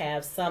do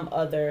have some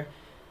other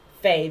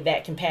fae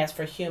that can pass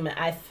for human.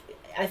 I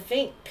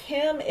think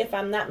Pym, if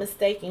I'm not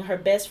mistaken, her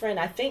best friend,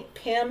 I think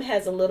Pym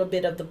has a little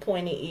bit of the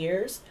pointy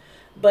ears,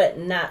 but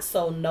not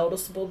so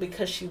noticeable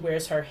because she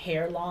wears her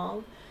hair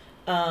long.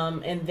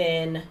 And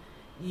then,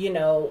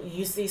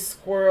 you see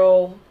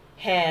Squirrel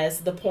has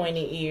the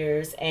pointy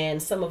ears,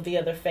 and some of the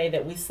other fae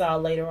that we saw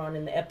later on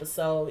in the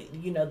episode,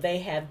 they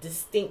have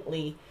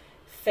distinctly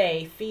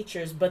fae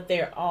features, but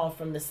they're all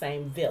from the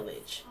same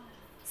village.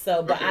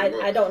 So, but Okay, I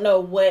well, don't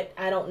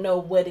know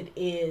what it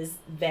is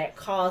that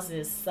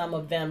causes some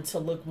of them to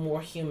look more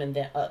human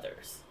than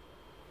others.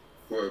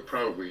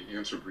 probably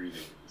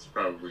interbreeding is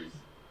probably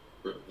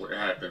what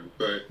happened,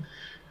 but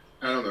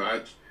I don't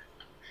know.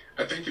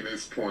 I think at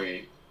this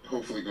point,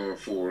 hopefully going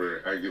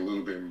forward, I get a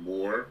little bit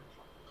more.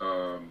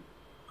 Um,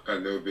 I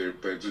know their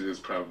budget is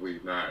probably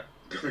not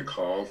going to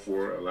call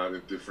for a lot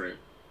of different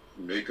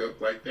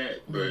makeup like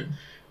that, but Mm-hmm.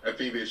 I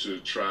think they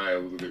should try a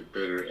little bit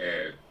better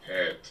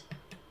at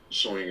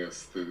showing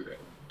us the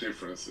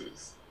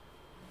differences.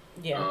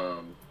 Yeah.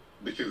 Um,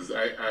 because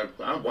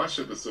I watched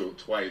the episode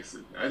twice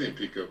and I didn't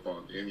pick up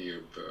on any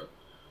of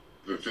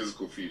the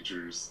physical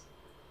features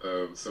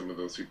of some of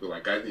those people.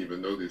 Like I didn't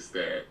even notice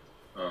that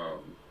um,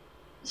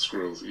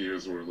 Squirrel's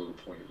ears were a little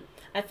pointed.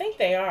 I think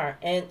they are.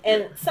 And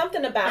Yeah,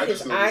 something about I his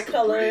just eye noticed the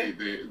color.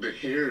 braid. The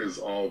hair is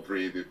all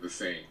braided the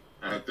same.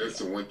 That's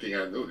Yeah. the one thing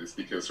I noticed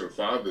because her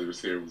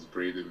father's hair was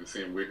braided the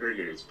same way her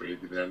hair is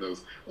braided. And I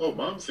noticed, oh,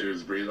 mom's hair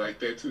is braided like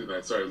that too. And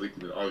I started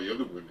looking at all the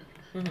other women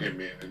Hmm. and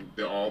men, and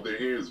all their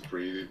hair is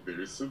braided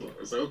very similar. I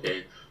was like,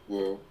 okay,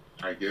 well,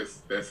 I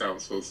guess that's how I'm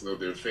supposed to know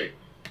they're fake.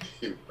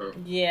 You know,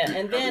 Yeah.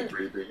 And how they then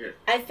braid their hair.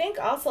 I think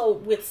also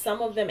with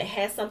some of them, it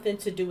has something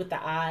to do with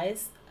the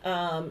eyes,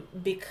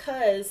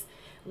 because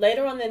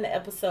later on in the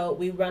episode,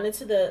 we run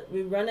into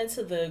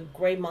the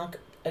Gray Monk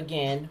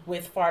again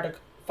with Father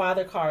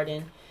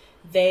Cardin.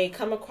 They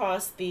come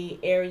across the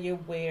area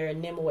where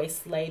Nimue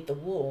slayed the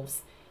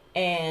wolves,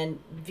 and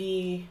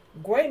the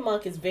Gray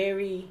Monk is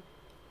very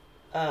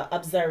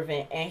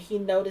observant, and he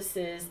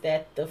notices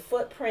that the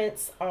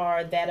footprints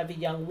are that of a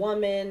young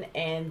woman,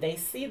 and they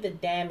see the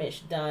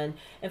damage done.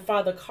 And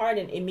Father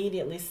Cardin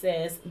immediately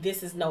says,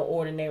 "This is no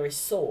ordinary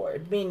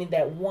sword," meaning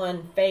that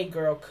one Fey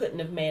girl couldn't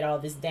have made all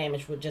this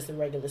damage with just a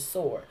regular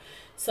sword.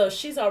 So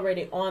she's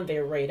already on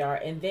their radar.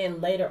 And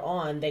then later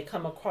on, they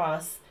come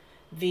across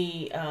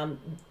the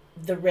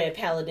red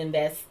paladin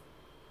that's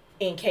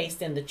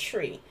encased in the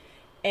tree,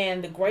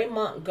 and the gray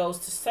monk goes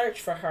to search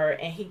for her,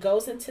 and he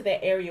goes into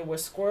the area where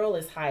Squirrel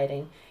is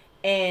hiding,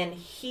 and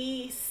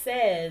he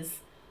says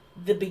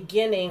the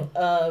beginning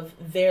of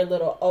their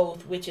little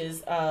oath, which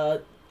is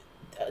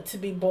to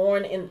be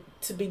born in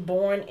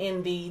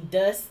the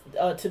dust,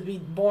 to be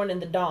born in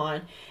the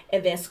dawn.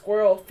 And then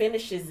Squirrel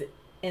finishes it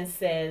and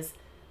says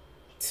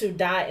to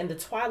die in the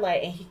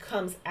twilight, and he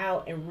comes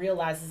out and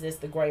realizes it's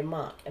the gray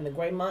monk, and the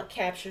gray monk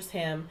captures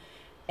him.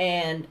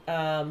 And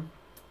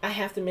I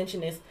have to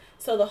mention this.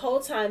 So the whole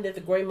time that the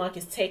gray monk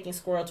is taking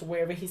Squirrel to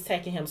wherever he's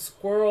taking him,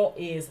 Squirrel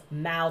is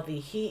mouthy.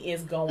 He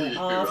is going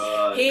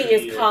off. He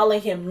is Yeah.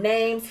 calling him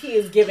names. He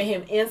is giving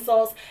him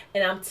insults.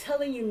 And I'm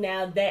telling you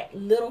now, that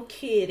little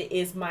kid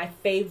is my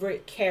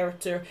favorite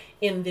character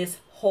in this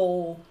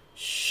whole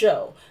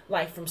show.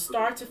 Like from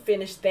start to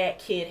finish, that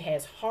kid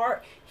has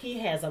heart. He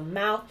has a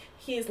mouth.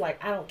 He is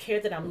like, I don't care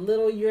that I'm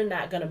little. You're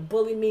not going to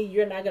bully me.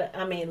 You're not going to,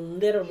 I mean,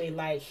 literally,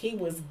 like, he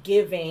was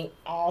giving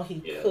all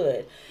he Yeah.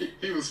 could.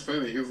 He was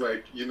funny. He was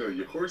like, you know,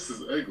 your horse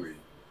is ugly,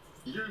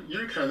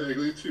 you're kind of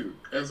ugly too.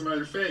 As a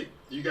matter of fact,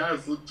 you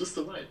guys look just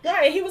alike.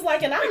 Right. He was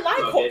like, and I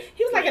like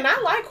he was like, and I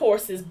like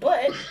horses,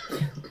 but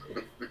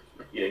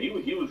Yeah,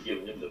 he was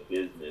giving him the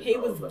business. he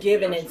was like,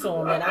 giving it to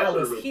him, and I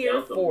was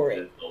here for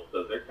it.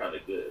 Because they're kind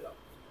of good.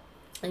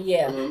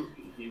 Yeah.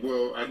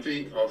 Well, I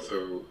think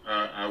also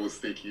I was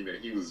thinking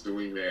that he was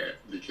doing that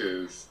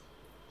because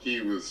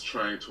he was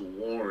trying to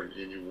warn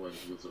anyone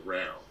who was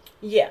around.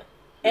 Yeah,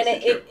 and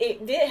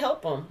it did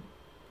help him.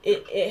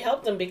 It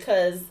helped him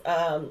because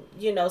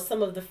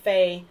some of the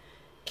Fae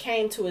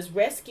came to his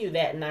rescue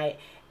that night.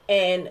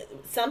 And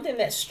something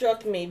that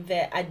struck me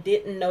that I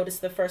didn't notice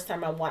the first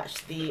time I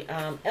watched the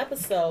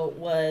episode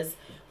was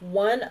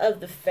one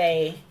of the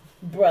Fae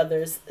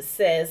brothers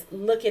says,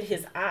 "Look at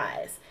his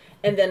eyes."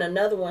 And then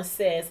another one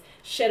says,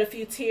 "Shed a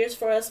few tears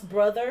for us,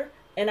 brother."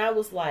 And I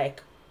was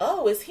like,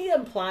 oh, is he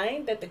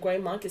implying that the Gray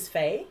Monk is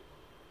Fae?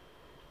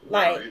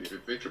 Like, I didn't even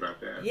think about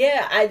that.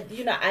 Yeah, I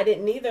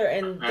didn't either.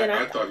 And then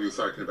I thought he was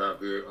talking about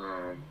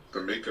the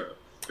makeup,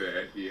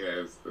 that he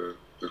has the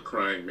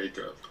crying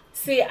makeup.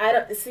 See,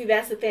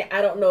 that's the thing.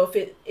 I don't know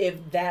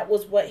if that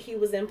was what he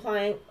was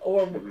implying,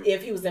 or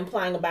if he was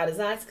implying about his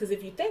eyes. Because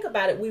if you think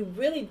about it, we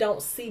really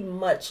don't see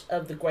much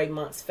of the Gray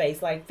Monk's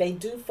face. Like, they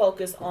do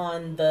focus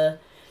on the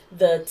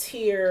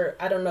tear.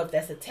 I don't know if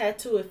that's a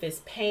tattoo, if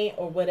it's paint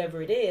or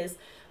whatever it is,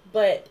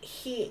 but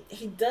he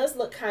does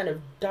look kind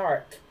of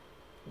dark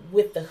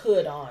with the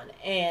hood on,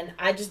 and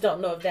I just don't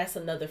know if that's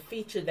another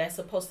feature that's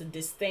supposed to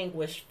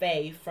distinguish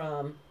Fae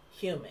from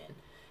human.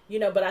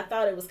 But I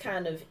thought it was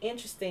kind of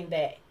interesting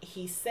that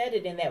he said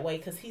it in that way,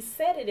 because he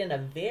said it in a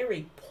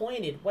very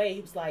pointed way. He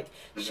was like,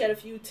 "Shed a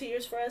few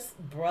tears for us,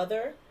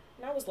 brother,"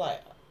 and I was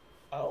like,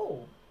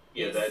 "Oh."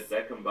 Yeah,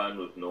 that combined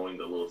with knowing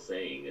the little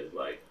saying is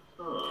like,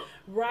 huh.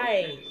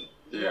 Right. Okay.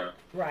 Yeah.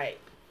 Right.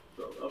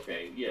 So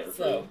okay, yeah.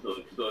 So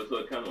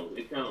it kind of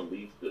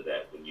leads to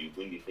that when you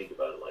think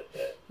about it like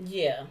that.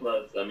 Yeah.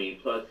 Plus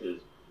his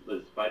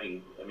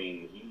fighting.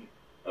 He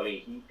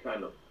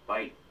kind of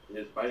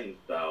his fighting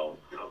style.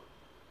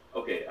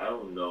 Okay, I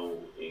don't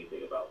know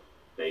anything about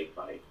Fae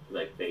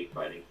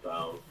fighting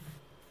styles,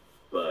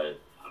 but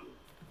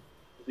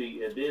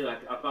see, and then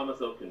I found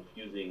myself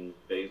confusing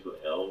Faes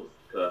with elves,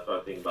 because I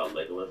started thinking about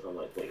Legolas. I'm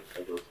like, wait,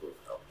 Legolas with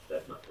elves,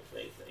 that's not the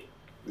same thing.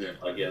 Yeah.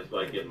 I guess so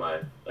I get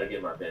my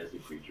fantasy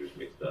creatures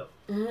mixed up.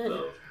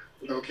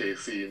 Mm-hmm. So okay,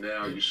 see,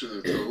 now you should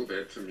have told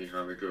that to me,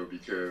 Hanako,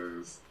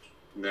 because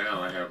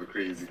now I have a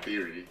crazy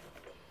theory.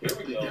 Here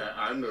we go. Yeah,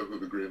 I know who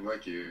the Gray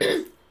Monk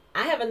is.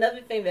 I have another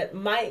thing that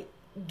might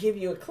give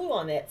you a clue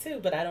on that too,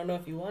 but I don't know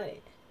if you want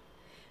it.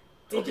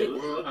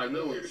 Well, I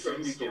know in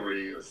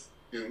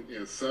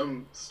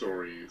some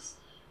stories,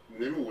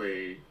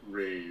 Nimue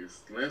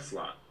raised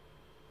Lancelot.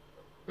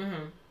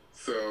 Mm-hmm.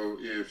 So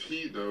if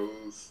he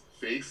knows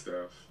Fae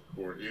stuff,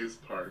 or is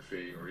part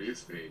Fae, or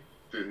is Fae,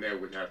 then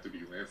that would have to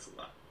be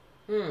Lancelot.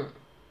 And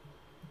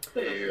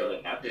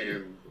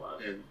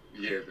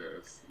yeah, it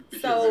does.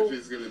 Because if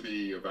it's going to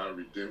be about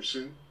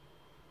redemption,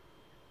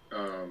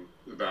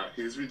 about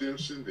his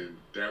redemption, then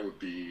that would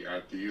be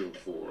ideal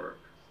for,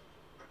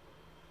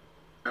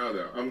 I don't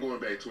know, I'm going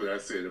back to what I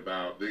said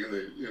about they're going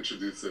to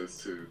introduce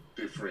us to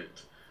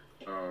different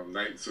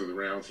Knights of the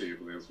Round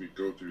Table as we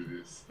go through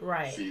this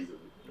season.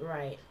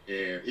 Right.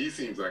 And he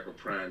seems like a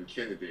prime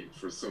candidate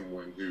for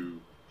someone who,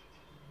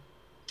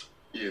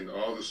 in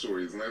all the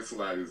stories,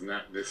 Lancelot is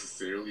not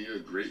necessarily a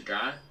great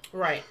guy.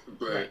 Right.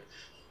 But,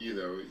 he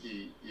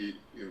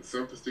in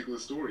some particular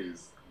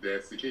stories,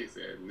 that's the case.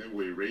 And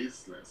Nimue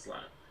raised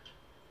Lancelot.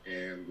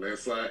 And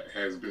Lancelot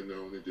has been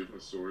known in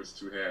different stories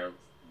to have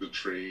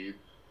betrayed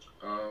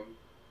Arthur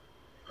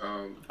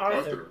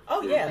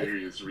for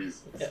various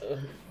reasons.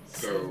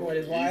 So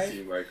he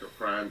seemed like a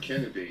prime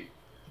candidate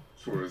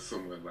for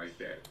someone like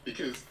that.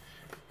 Because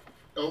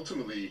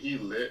ultimately he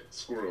let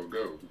Squirrel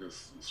go,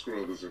 because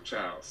Squirrel is her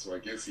child. So I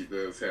guess he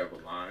does have a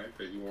line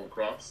that he won't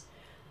cross.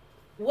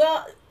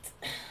 Well,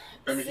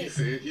 I mean, he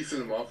sent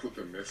him off with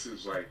a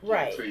message like,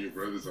 tell your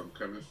brothers I'm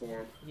coming for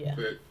him. Yeah.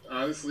 But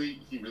honestly,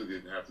 he really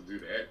didn't have to do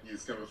that.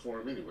 He's coming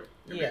for him anyway.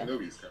 And they know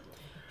he's coming.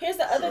 Here's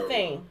the other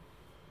thing.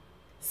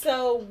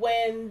 So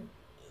when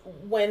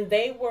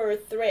they were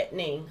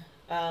threatening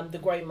the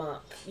Gray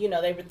Monk,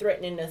 they were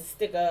threatening to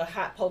stick a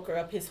hot poker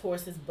up his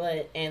horse's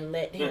butt and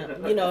let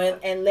him,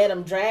 and let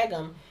him drag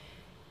him,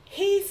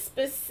 he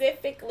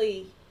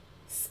specifically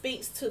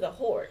speaks to the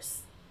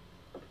horse.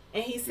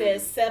 And he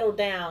says, "Settle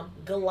down,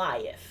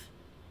 Goliath."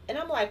 And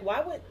I'm like,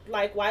 why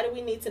do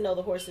we need to know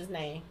the horse's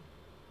name?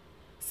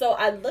 So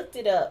I looked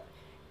it up,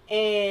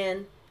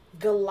 and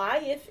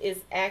Goliath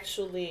is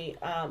actually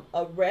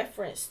a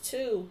reference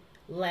to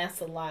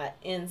Lancelot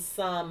in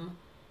some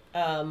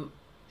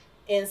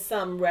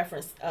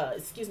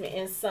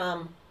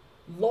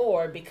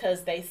lore,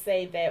 because they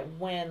say that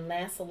when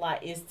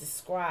Lancelot is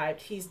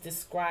described, he's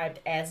described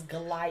as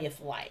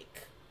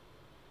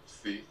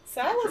See,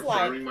 so I was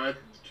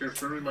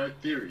confirming my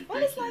theory. I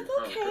was like,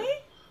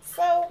 okay.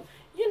 So,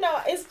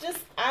 it's just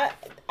I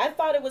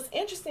thought it was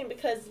interesting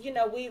because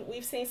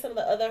we've seen some of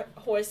the other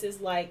horses,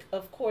 like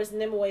of course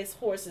Nimue's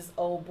horse is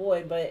Old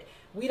Boy, but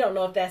we don't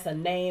know if that's a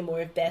name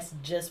or if that's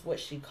just what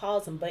she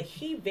calls him. But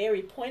he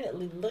very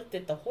pointedly looked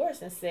at the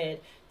horse and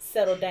said,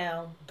 "Settle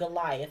down,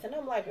 Goliath." And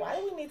I'm like, why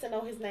do we need to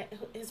know his name,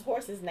 his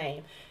horse's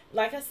name?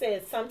 Like I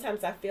said,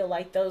 sometimes I feel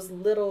like those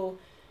little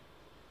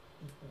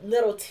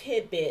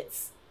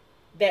tidbits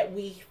that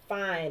we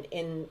find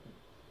in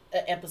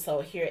an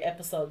episode here,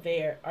 episode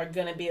there, are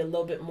going to be a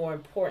little bit more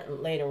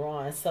important later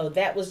on. So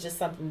that was just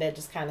something that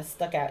just kind of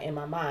stuck out in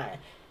my mind.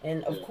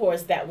 And of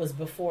course, that was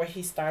before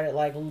he started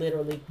like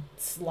literally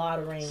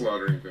slaughtering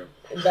them.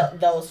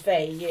 Those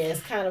Fae. Yeah,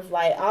 it's kind of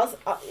like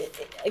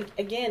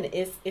again,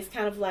 it's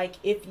kind of like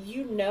if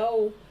you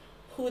know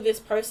who this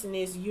person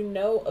is, you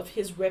know of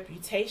his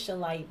reputation.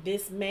 Like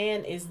this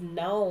man is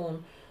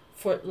known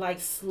for like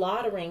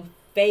slaughtering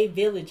Fae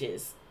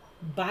villages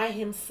by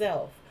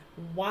himself.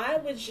 Why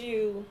would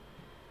you?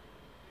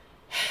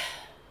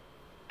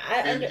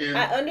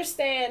 I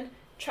understand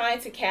trying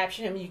to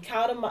capture him. You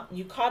caught him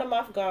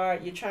off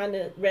guard. You're trying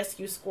to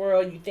rescue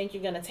Squirrel. You think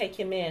you're gonna take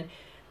him in,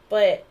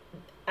 but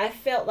I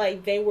felt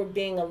like they were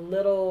being a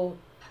little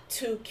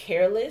too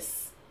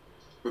careless.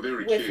 Well, they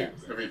were kids. Him.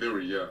 I mean, they were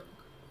young.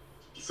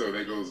 So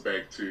that goes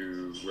back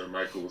to what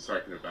Michael was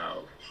talking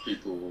about: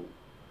 people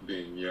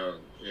being young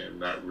and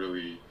not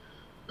really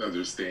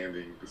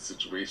understanding the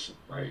situation.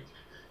 Like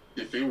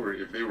if they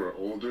were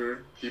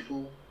older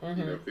people,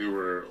 if they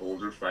were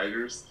older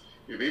fighters,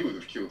 they would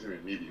have killed him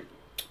immediately.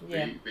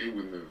 Yeah. They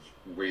wouldn't have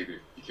waited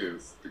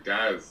because the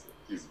guy's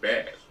he's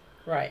bad.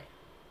 Right.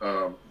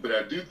 But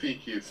I do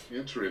think it's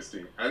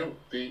interesting. I don't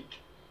think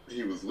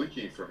he was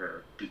looking for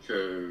her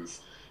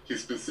because he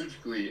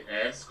specifically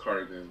asked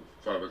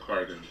Father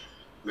Cardin,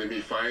 "Let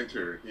me find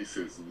her." He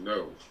says,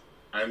 "No,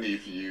 I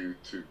need for you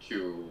to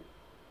kill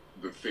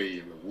the Fae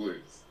in the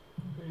woods."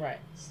 Right.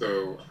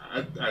 So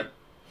I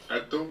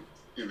don't.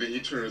 And then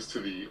he turns to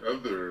the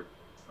other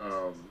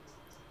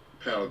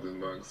paladin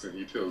monks and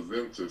he tells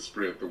them to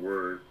spread the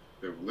word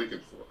they were looking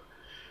for.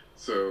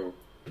 So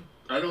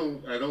I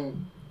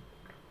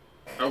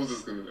was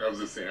just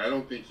saying I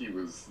don't think he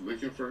was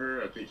looking for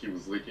her. I think he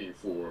was looking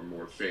for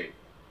more Fae,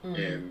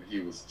 and he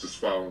was just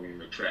following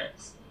the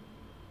tracks.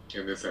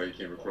 And that's how he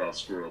came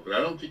across Squirrel. But I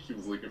don't think he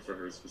was looking for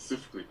her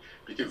specifically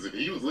because if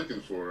he was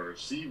looking for her,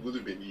 she would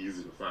have been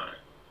easy to find.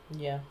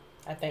 Yeah,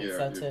 I think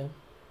so too.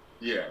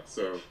 Yeah,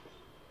 so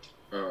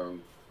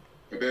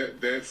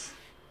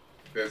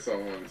that's all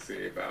I want to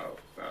say about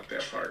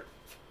that part.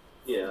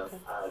 Yeah,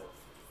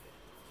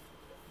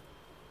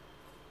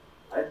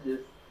 I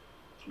just.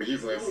 But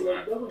he's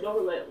Lancelot.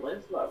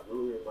 Lancelot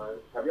really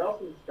reminds. Have y'all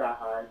seen Sky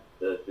High,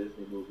 the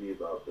Disney movie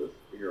about the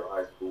superhero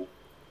high school?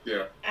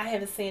 Yeah. I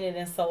haven't seen it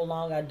in so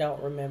long I don't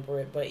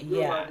remember it, but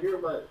yeah.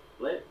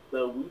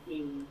 The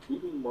Weeping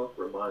Monk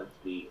reminds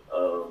me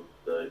of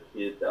the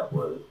kid that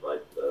was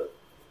like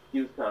he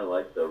was kind of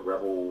like the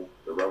rebel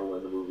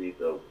in the movie,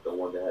 the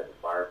one that had the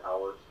fire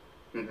powers.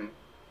 Mm-hmm.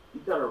 He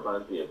kind of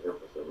reminds me of him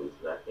for some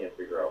reason. I can't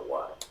figure out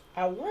why.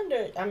 I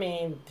wonder. I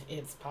mean,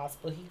 it's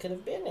possible he could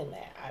have been in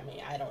that. I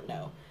mean, I don't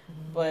know,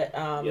 but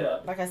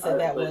like I said,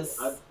 I'm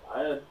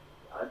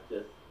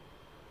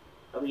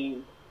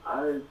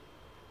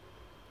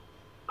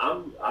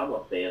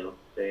a fan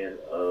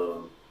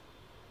of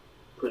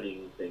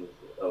putting things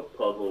of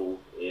puzzles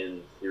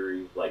in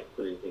series, like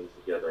putting things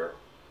together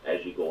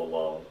as you go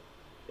along.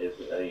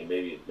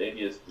 Maybe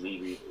it's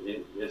me.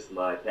 It's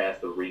my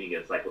task of reading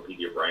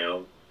Encyclopedia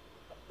Brown,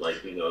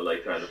 like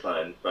trying to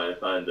find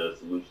the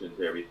solution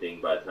to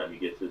everything. By the time you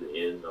get to the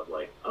end, I'm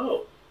like,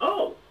 oh.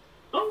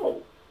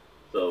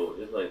 So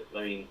it's like,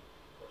 I mean,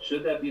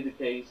 should that be the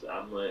case?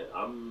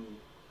 I'm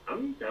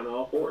kind of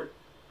all for it.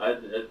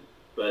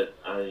 But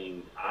I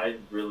mean, I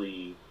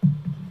do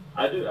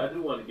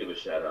want to give a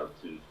shout out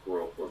to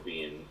Squirrel for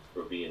being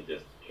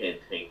just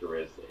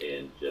cantankerous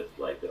and just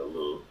like a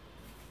little.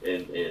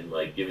 And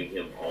like giving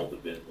him all the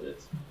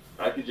business.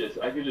 I could just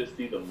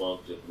see the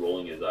monk just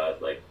rolling his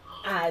eyes like,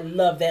 I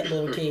love that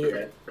little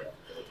kid.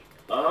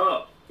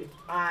 Oh,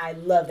 I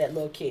love that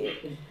little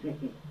kid.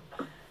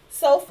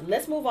 So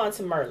let's move on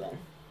to Merlin.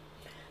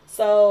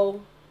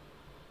 So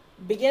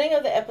beginning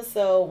of the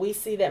episode, we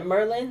see that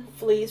Merlin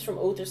flees from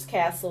Uther's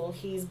castle.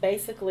 He's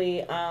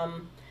basically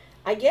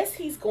I guess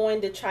he's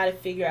going to try to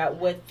figure out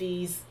what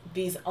these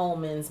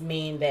omens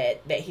mean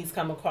that he's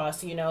come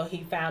across. You know,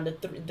 he found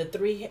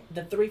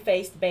the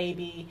three-faced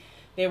baby.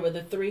 There were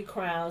the 3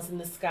 crowns in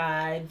the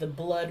sky, the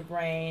blood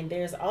rain.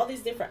 There's all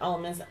these different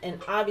omens,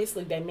 and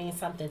obviously they mean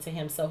something to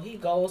him. So he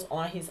goes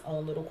on his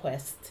own little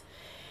quest,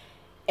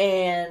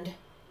 and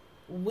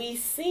we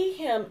see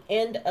him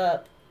end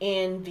up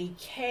in the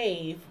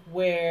cave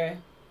where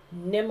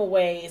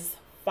Nimue's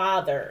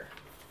mother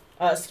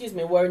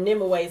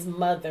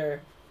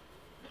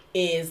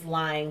is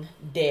lying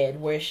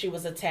dead, where she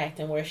was attacked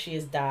and where she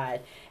has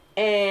died.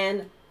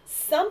 And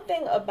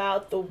something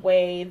about the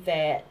way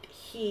that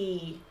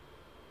he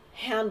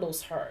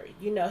handles her,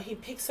 he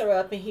picks her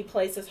up and he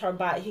places her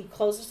body, he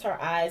closes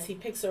her eyes, he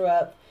picks her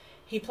up,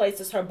 he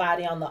places her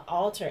body on the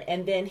altar,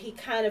 and then he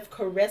kind of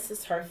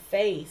caresses her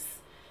face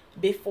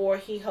before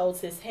he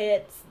holds his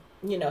head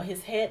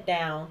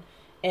down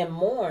and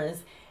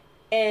mourns.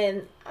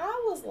 And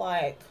I was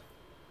like,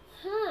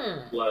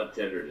 A lot of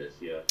tenderness,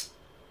 yeah.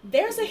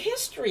 there's a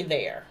history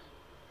there.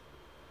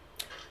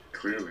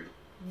 Clearly.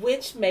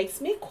 Which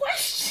makes me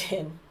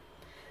question.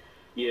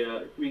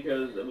 Yeah,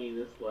 because I mean,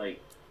 it's like,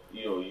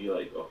 you're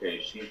like,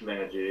 okay, she's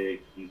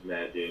magic, he's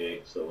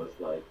magic, so it's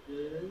like,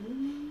 yeah.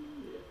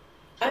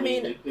 I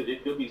mean,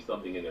 it could be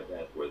something in their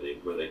past where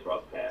they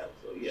cross paths.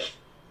 So yeah.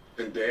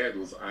 And Dad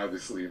was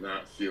obviously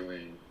not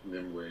feeling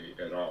Nimue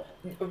at all.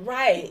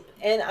 Right,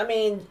 and I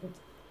mean,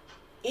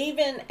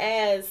 even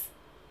as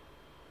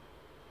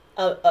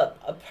a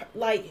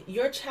like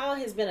your child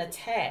has been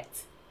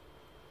attacked,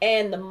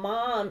 and the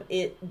mom,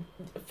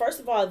 first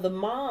of all, the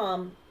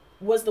mom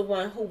was the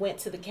one who went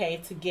to the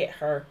cave to get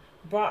her,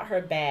 brought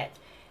her back,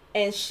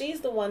 and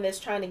she's the one that's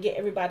trying to get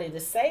everybody to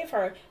save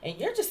her, and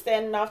you're just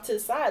standing off to the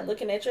side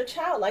looking at your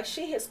child like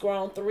she has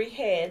grown 3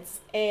 heads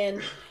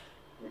and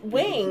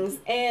wings.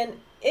 And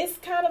it's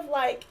kind of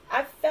like,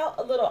 I felt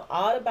a little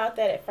odd about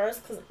that at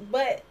first,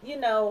 but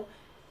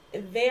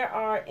there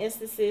are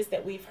instances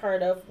that we've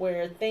heard of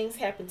where things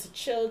happen to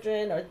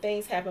children, or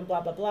things happen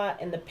blah blah blah,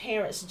 and the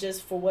parents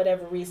just, for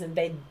whatever reason,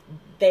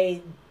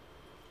 they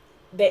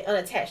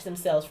unattach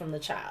themselves from the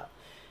child.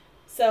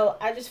 So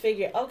I just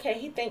figured, okay,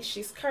 he thinks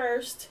she's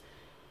cursed.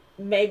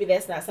 Maybe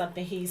that's not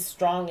something he's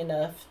strong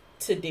enough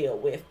to deal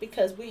with,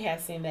 because we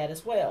have seen that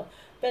as well.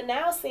 But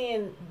now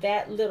seeing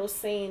that little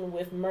scene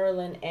with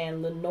Merlin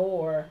and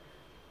Lenore,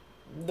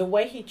 the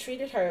way he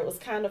treated her, it was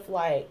kind of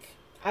like,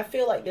 I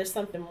feel like there's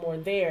something more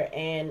there.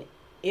 And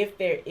if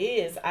there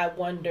is, I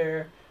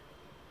wonder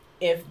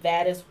if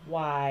that is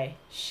why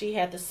she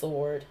had the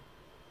sword,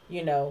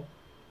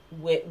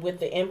 with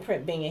the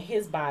imprint being in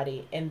his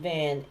body, and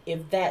then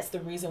if that's the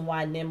reason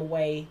why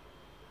Nimue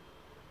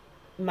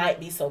might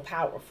be so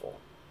powerful.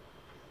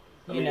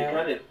 I mean,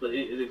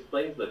 it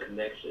explains the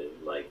connection,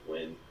 like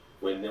when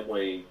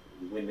Nimue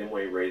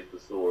raised the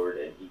sword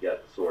and he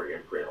got the sword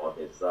imprint on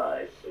his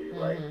side, so you're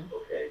like,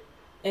 okay.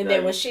 And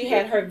then when she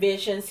had her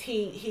visions,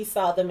 he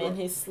saw them in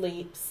his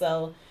sleep.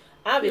 So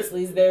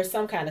obviously there's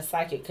some kind of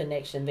psychic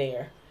connection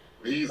there.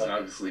 He's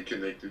obviously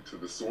connected to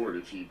the sword.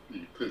 If he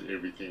put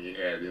everything he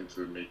had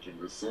into making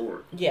the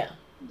sword,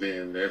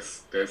 then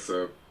that's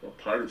a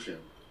part of him.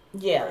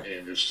 Yeah.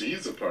 And if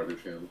she's a part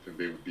of him, then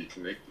they would be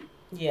connected.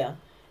 Yeah.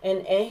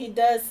 And he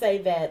does say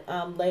that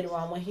later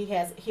on, when he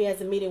has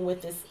a meeting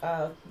with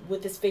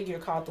this figure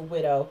called the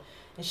Widow,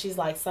 and she's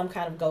like some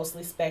kind of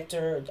ghostly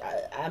specter.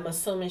 I'm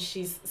assuming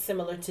she's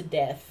similar to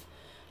Death.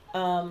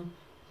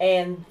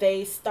 And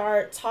they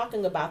start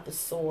talking about the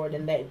sword,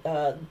 and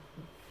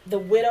the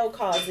Widow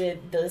calls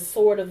it the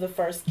Sword of the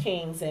First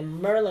Kings,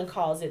 and Merlin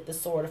calls it the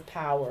Sword of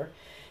Power.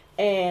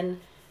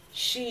 And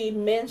she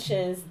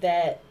mentions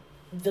that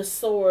the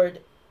sword,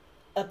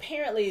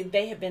 apparently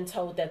they have been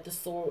told that the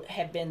sword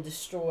had been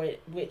destroyed,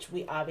 which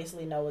we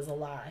obviously know is a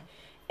lie.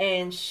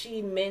 And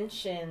she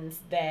mentions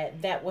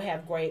that will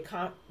have grave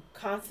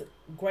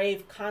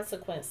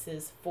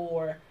consequences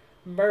for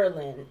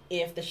Merlin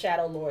if the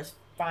Shadow Lords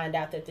find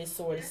out that this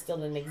sword is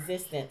still in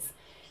existence.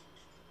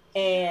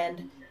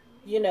 And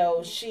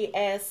she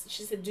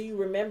said, do you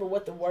remember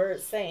what the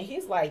words say? And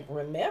he's like,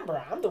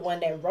 remember, I'm the one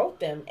that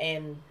wrote them.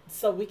 And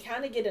so we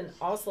kind of get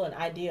also an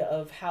idea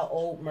of how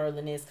old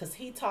Merlin is, because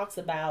he talks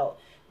about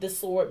the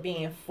sword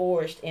being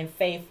forged in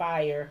Fey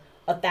Fire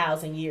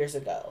 1,000 years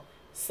ago.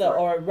 So,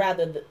 or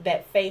rather,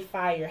 that Fey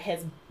Fire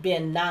has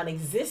been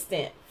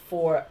non-existent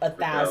for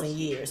 1,000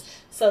 years.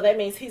 So that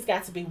means he's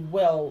got to be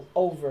well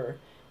over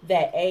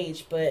that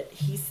age. But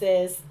he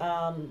says,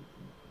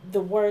 the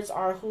words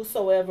are,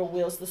 whosoever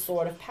wields the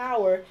sword of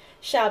power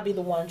shall be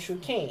the one true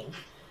king.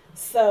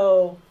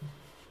 So,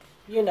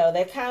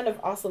 that kind of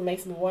also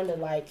makes me wonder,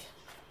 like,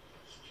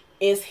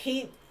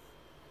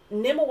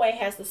 Nimue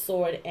has the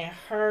sword, and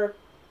her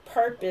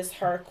purpose,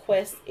 her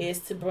quest is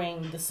to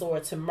bring the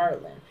sword to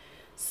Merlin.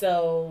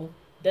 So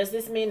does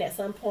this mean at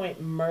some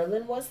point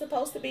Merlin was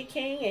supposed to be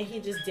king and he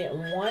just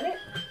didn't want it?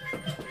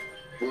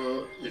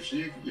 Well, if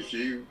you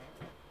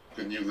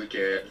when you look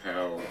at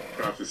how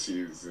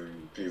prophecies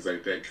and things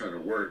like that kind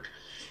of work,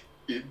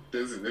 it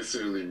doesn't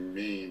necessarily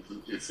mean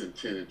it's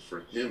intended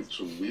for him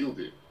to wield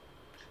it.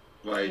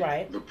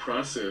 Like, the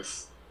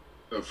process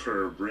of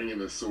her bringing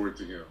the sword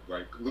to him,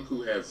 like, look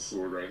who has the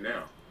sword right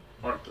now,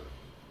 Arthur.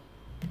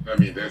 I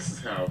mean, that's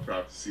how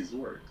prophecies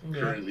work.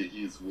 Yeah. Currently,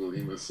 he's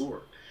wielding the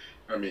sword.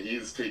 I mean,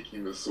 he's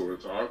taking the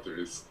sword to Arthur.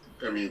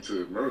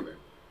 To Merlin.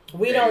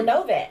 We don't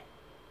know that.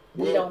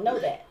 We don't know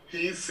that.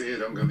 He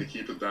said, I'm going to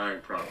keep a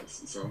dying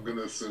promise, so I'm going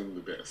to assume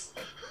the best.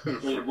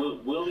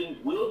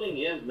 Wielding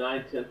is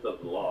 9/10 of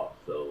the law,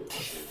 so...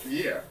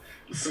 Yeah.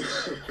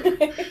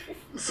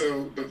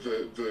 So, but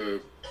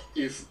the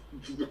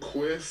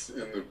quest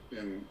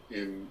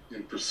in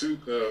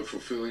pursuit of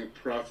fulfilling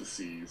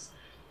prophecies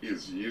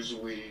is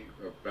usually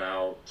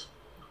about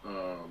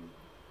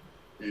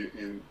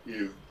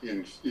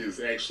is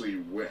actually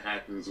what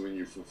happens when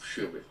you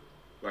fulfill it.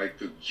 like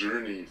the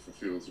journey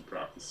fulfills the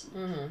prophecy.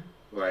 Mm-hmm.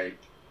 Like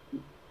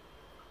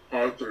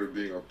Arthur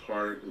being a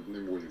part of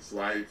Nimue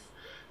life,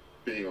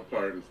 being a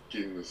part of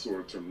getting the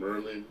sword to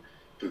Merlin,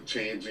 the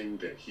changing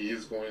that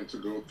he's going to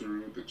go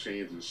through, the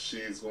changes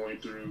she's going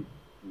through,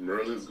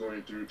 Merlin's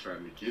going through,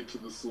 trying to get to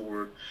the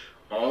sword.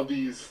 All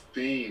these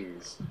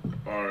things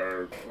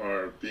are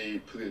being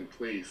put in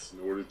place in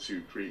order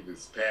to create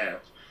this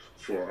path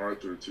for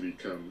Arthur to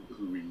become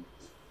who we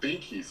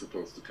think he's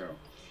supposed to come.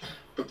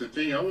 But the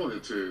thing I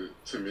wanted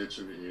to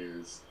mention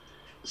is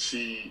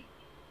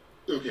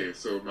okay,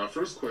 so my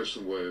first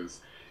question was,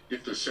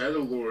 if the Shadow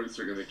Lords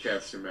are going to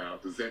cast him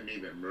out, does that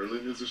mean that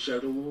Merlin is a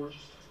Shadow Lord?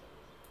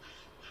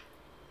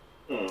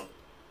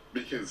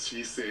 Because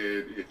she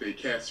said if they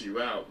cast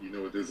you out,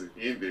 it doesn't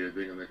end there.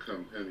 They're going to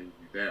come hunting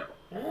you down.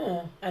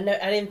 I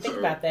didn't think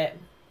about that.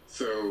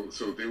 So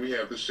then we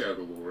have the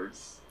Shadow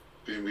Lords,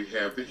 then we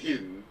have the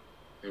Hidden,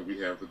 and we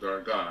have the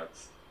Dark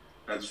Gods.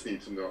 I just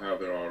need to know how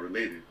they're all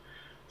related.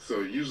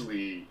 So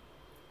usually,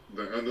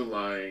 the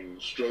underlying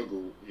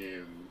struggle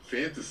in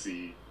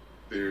fantasy,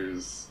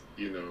 there's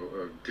a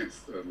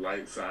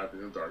light side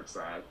and a dark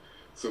side.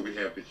 So we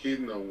have the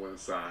Hidden on one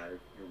side,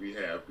 and we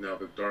have now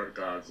the Dark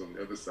Gods on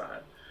the other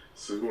side.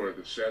 So who are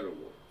the Shadow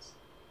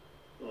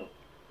Lords?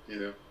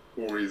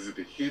 Or is it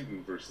the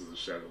Hidden versus the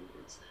Shadow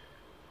Lords?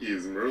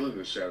 Is Merlin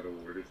the Shadow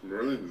Lord? If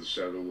Merlin is the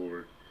Shadow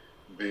Lord,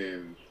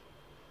 then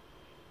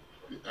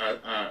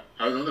I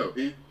don't know.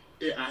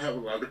 I have a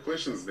lot of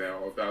questions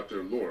now about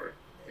their lore,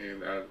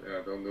 and I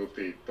don't know if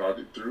they thought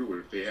it through or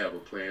if they have a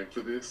plan for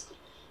this.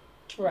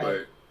 Right.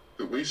 But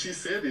the way she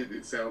said it,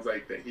 it sounds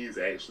like that he's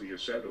actually a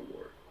Shadow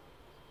Lord.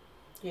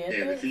 Yeah.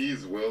 And if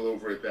he's well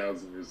over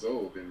 1,000 years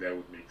old, then that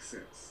would make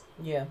sense.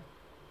 Yeah.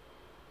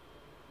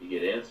 You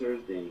get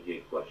answers, then you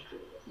get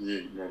questions.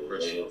 Yeah, more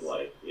questions. Way of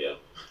life, yeah.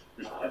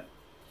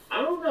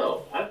 I don't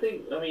know.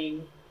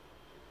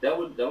 That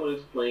would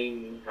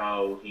explain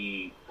how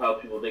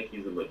people think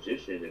he's a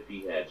magician. If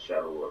he had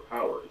Shadow Lord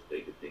powers, they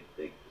could just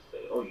say,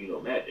 "Oh, you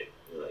know magic."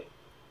 And like,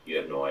 you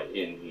have no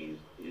idea. And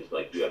he's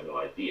like, "You have no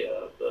idea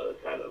of the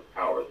kind of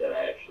power that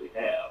I actually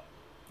have."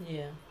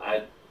 Yeah.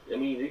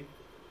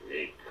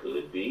 It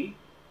could be.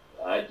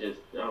 I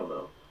don't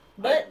know.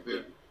 But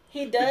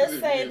he does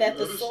say that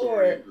the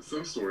sword.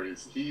 Some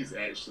stories, he's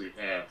actually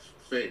half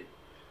fey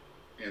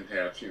and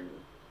half human.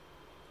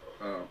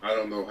 I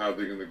don't know how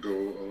they're going to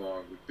go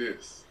along with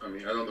this. I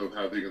don't know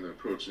how they're going to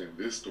approach it in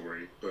this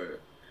story,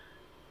 but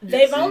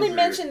they've only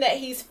mentioned that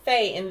he's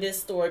fey in this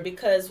story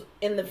because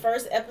in the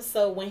first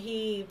episode when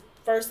he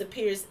first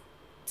appears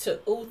to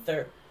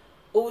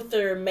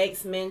Uther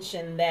makes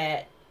mention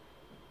that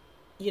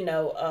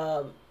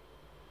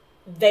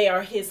they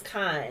are his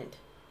kind.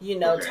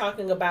 Okay.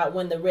 Talking about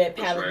when the Red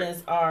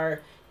Paladins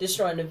are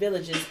destroying the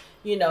villages,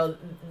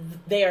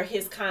 they are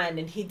his kind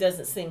and he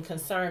doesn't seem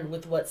concerned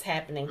with what's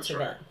happening to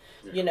them.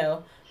 Yeah.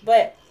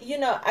 But,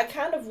 I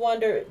kind of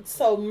wonder,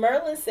 so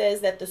Merlin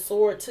says that the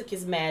sword took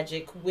his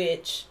magic,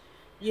 which,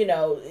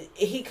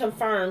 he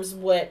confirms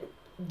what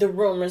the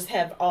rumors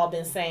have all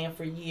been saying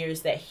for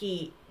years, that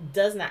he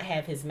does not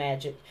have his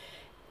magic.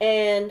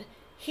 And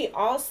he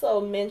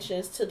also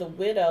mentions to the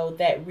widow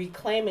that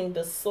reclaiming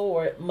the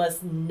sword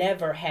must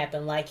never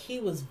happen. Like, he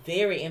was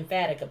very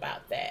emphatic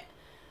about that.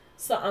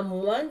 So I'm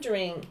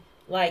wondering,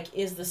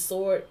 is the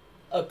sword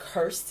a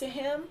curse to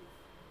him?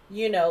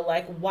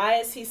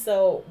 Why is he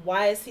so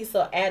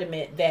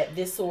adamant that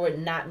this sword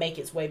not make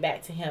its way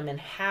back to him, and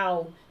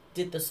how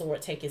did the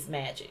sword take his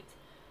magic?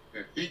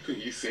 He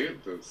said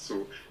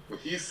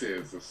he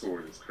says the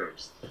sword is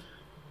cursed.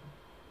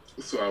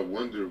 So I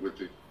wonder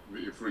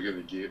if we're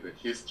going to get a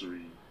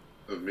history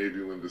of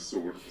maybe when the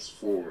sword was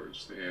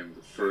forged and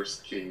the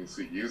first kings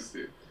who used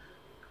it.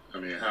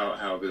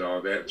 How did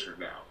all that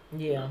turn out?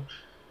 Yeah.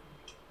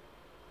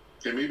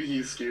 And maybe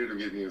he's scared of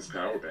getting his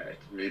power back.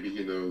 Maybe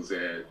he knows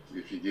that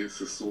if he gets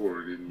the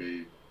sword, it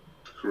may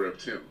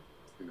corrupt him,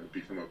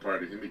 become a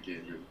part of him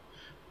again. And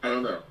I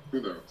don't know.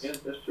 Who knows? Yeah,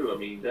 that's true.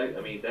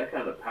 That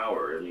kind of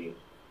power.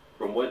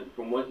 From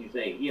what he's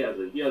saying, he has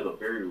a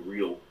very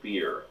real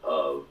fear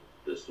of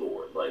the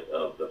sword, like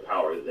of the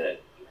power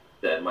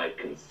that might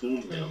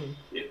consume him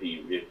if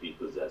he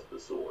possessed the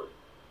sword.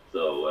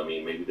 So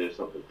maybe there's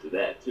something to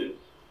that too.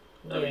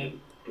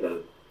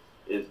 Because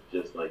it's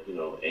just like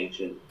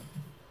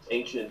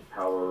ancient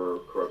power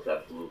corrupts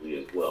absolutely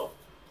as well.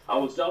 I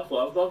was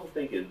also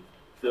thinking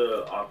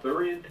the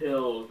Arthurian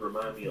tales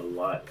remind me a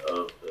lot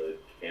of the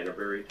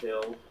Canterbury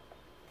tales.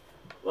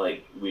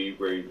 Like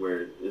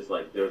where it's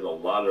like there's a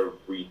lot of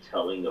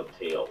retelling of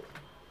tales.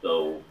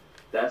 So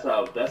that's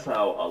how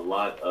a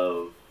lot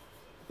of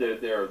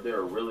there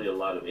are really a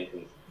lot of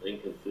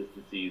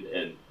inconsistencies,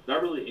 and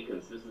not really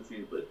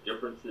inconsistencies but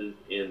differences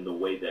in the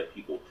way that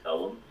people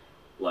tell them.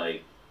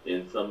 Like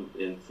in some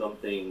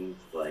things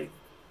like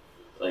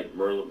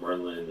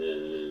Merlin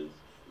is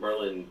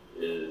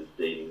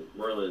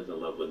in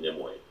love with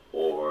Nimue,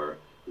 or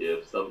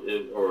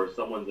or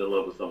someone's in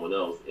love with someone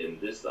else in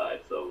this side.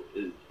 So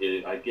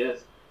I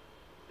guess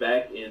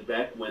back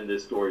when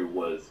this story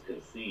was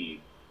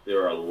conceived,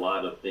 there are a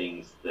lot of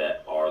things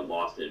that are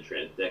lost in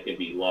that can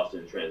be lost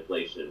in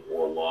translation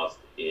or lost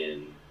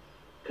in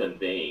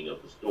conveying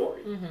of the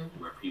story,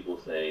 where people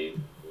say,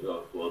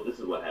 well, this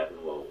is what happened.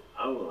 Well,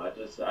 I don't know.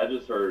 I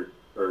just heard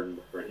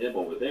him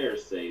over there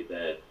say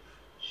that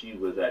she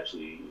was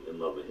actually in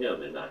love with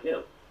him and not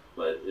him.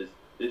 But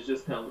it's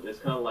just kind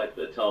of like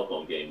the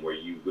telephone game where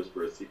you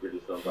whisper a secret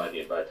to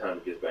somebody, and by the time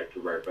it gets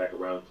back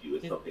around to you,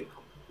 it's something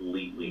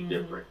completely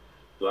different.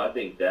 So I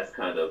think that's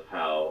kind of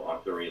how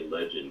Arthurian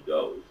legend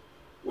goes,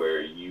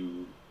 where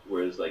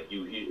it's like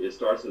it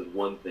starts as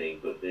one thing,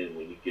 but then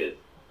when you get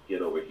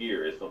over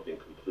here, it's something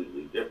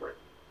completely different.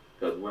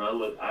 Because when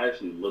I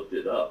actually looked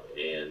it up,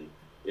 and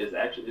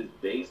it's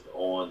based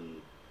on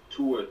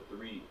 2 or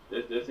 3.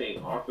 They're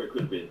saying Arthur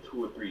could have been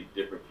 2 or 3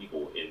 different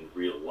people in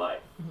real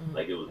life.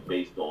 Like it was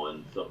based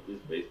on something.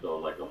 It's based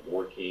on like a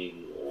Moor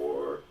King,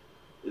 or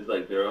it's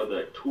like there are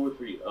like 2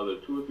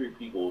 or 3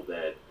 people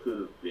that could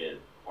have been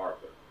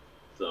Arthur.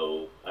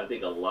 So I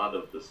think a lot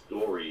of the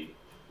story,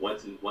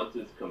 once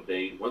it's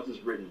conveyed, once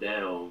it's written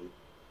down,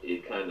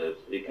 it kind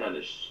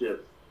of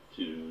shifts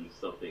to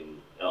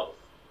something else.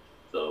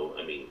 So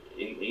I mean,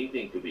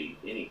 anything could be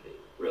anything,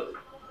 really.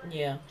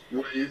 Yeah.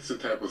 Well, it's the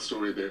type of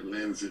story that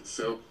lends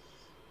itself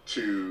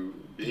to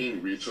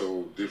being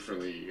retold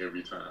differently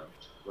every time.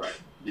 Right.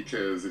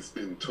 Because it's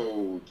been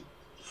told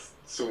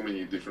so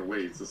many different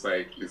ways. It's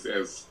like it's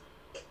as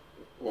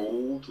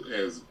old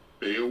as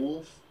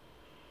Beowulf.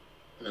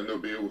 I know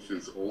Beowulf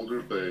is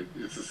older, but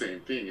it's the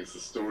same thing. It's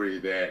a story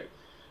that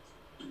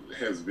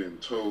has been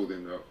told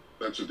in a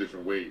bunch of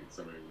different ways.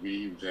 I mean,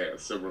 we've had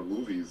several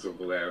movies over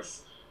the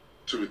last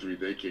 2 or 3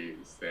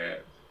 decades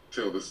that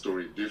tell the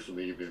story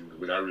differently than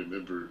what I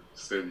remember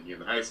studying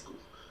in high school.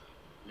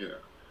 You know,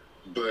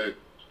 but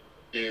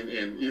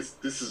and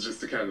this is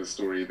just the kind of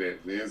story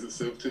that lends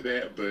itself to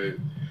that. But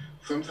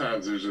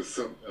sometimes there's just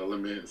some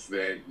elements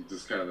that you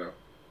just kind of.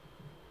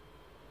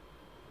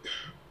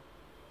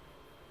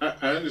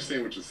 I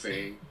understand what you're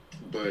saying,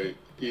 but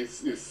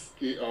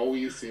it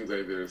always seems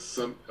like there's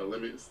some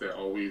elements that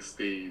always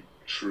stay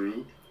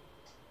true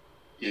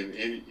in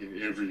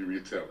every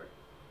retelling.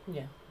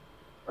 Yeah.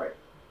 Right.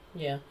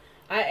 Yeah.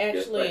 I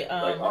actually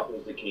like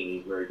Arthur's the king.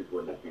 He's married to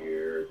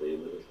Guinevere. They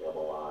live in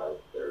Camelot.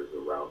 There's a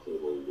round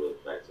table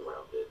with knights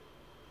around it.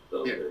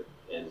 So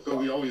so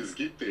we always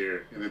get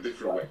there in a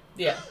different way.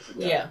 Yeah.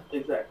 Yeah.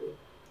 Exactly.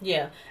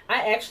 Yeah.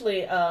 I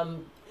actually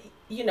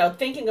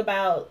thinking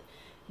about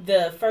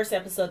the first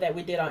episode that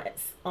we did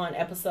on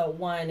episode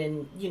 1,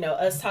 and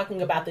us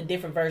talking about the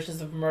different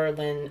versions of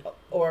Merlin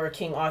or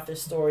King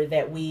Arthur's story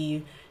that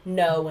we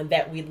know and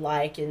that we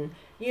like, and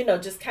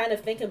just kind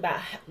of thinking about,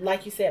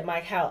 like you said,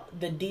 Mike, how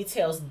the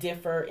details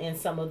differ in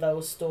some of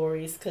those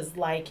stories. Because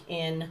like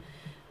in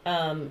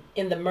the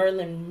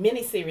Merlin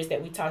miniseries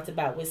that we talked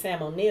about with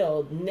Sam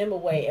O'Neill,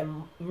 Nimue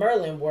and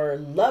Merlin were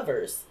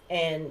lovers,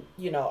 and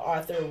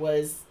Arthur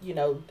was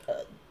a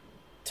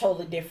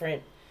totally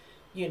different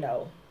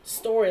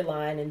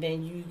storyline. And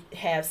then you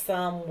have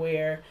some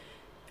where,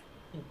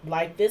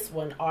 like this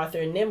one, Arthur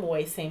and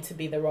Nimue seem to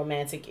be the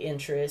romantic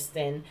interest.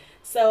 And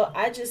so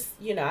I just,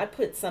 I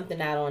put something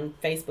out on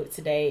Facebook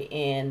today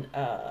in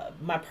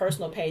my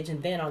personal page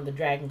and then on the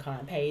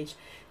DragonCon page,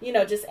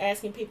 just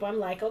asking people. I'm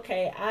like,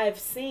 okay, I've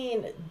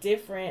seen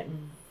different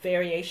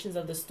variations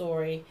of the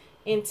story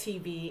in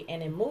TV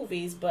and in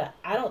movies, but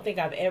I don't think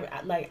I've ever,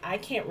 I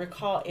can't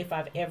recall if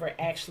I've ever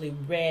actually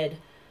read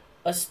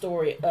a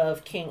story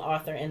of King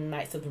Arthur and the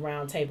Knights of the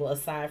Round Table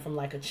aside from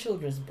like a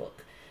children's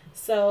book.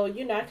 So,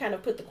 I kind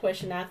of put the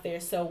question out there.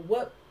 So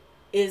what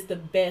is the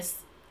best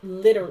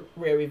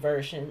literary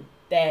version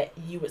that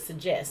you would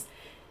suggest?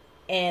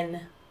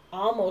 And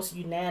almost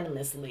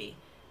unanimously,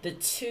 the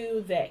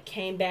 2 that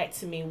came back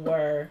to me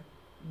were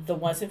The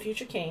Once and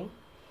Future King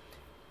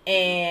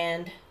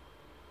and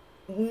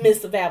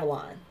Mists of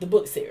Avalon, the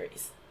book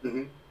series.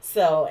 Mm-hmm.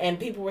 So, and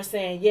people were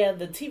saying, yeah,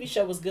 the TV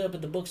show was good,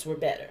 but the books were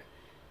better.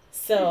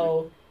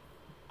 So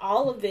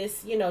all of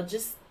this,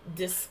 just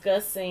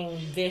discussing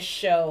this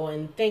show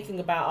and thinking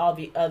about all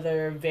the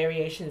other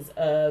variations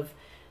of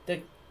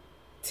the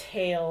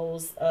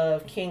tales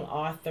of King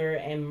Arthur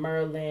and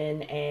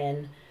Merlin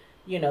and,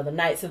 the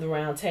Knights of the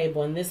Round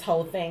Table and this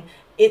whole thing,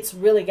 it's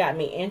really got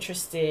me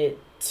interested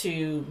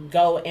to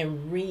go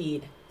and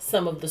read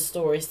some of the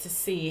stories to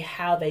see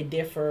how they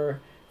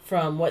differ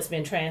from what's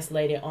been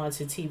translated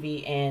onto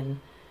TV and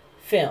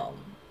film.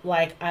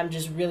 Like, I'm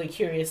just really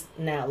curious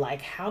now,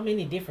 like, how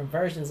many different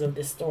versions of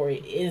this story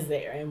is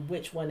there and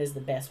which one is the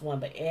best one?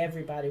 But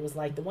everybody was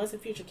like, the Once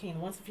and Future King, the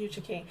Once and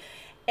Future King.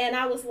 And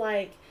I was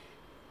like,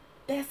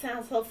 that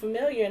sounds so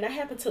familiar. And I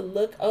happened to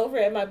look over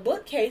at my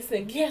bookcase,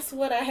 and guess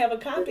what? I have a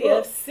copy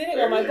of sitting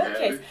on my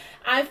bookcase.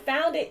 I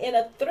found it in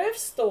a thrift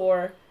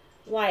store,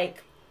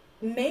 like,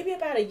 maybe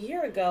about a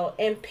year ago,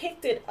 and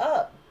picked it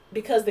up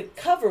because the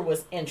cover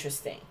was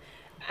interesting.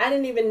 I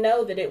didn't even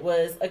know that it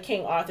was a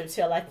King Arthur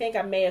tale. I think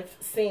I may have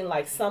seen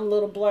like some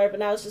little blurb,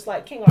 and I was just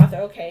like, King Arthur,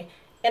 okay.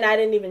 And I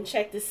didn't even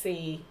check to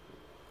see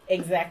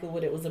exactly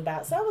what it was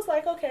about. So I was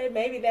like, okay,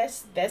 maybe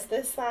that's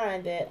the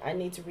sign that I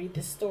need to read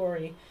this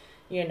story,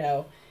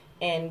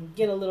 and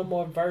get a little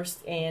more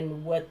versed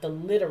in what the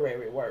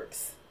literary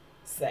works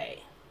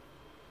say.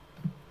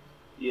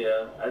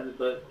 Yeah,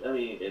 but I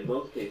mean, in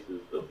most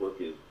cases, the book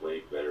is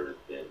way better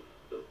than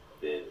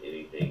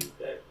anything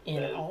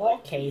In that is all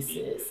like TV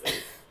cases.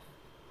 because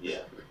yeah,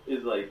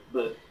 it's like,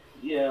 but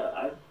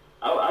yeah,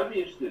 I'd be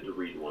interested to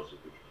read Once and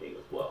Future King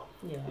as well.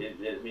 Yeah.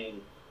 I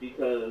mean,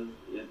 because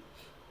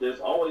there's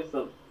always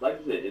some,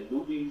 like I said, in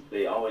movies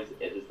they always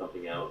edit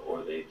something out,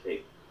 or they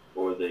take,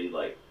 or they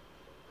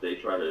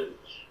try to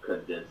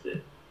condense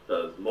it.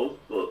 Because most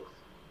books,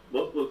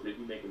 if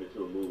you make them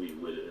into a movie,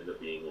 would end up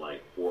being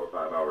like 4 or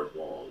 5 hours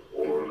long,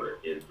 or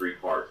in three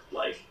parts,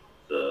 like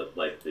the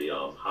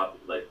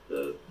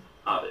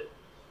Hobbit,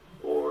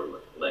 or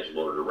like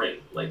Lord of the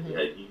Rings. Like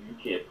you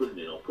can't put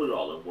it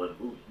all in one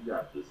movie. You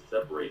have to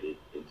separate it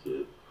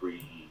into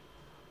three,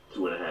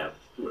 2.5,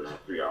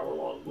 3 hour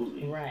long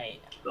movies. Right.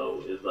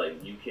 So it's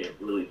like you can't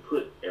really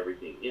put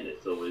everything in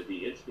it. So it'd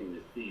be interesting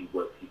to see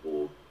what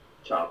people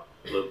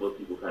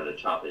kind of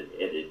chop and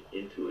edit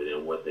into it,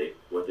 and what they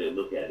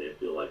look at and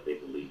feel like they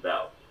can leave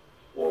out,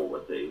 or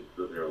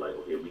they're like,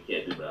 okay, we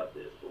can't do without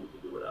this, but we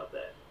can do without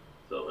that.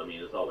 So I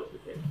mean, it's always the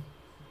case.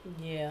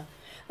 Yeah.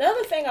 The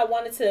other thing I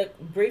wanted to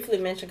briefly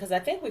mention, because I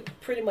think we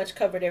pretty much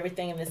covered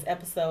everything in this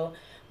episode,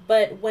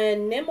 but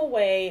when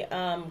Nimue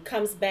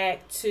comes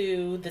back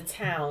to the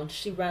town,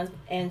 she runs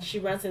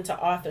into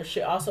Arthur.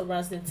 She also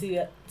runs into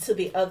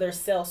the other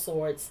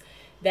sellswords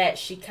that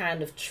she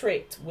kind of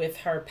tricked with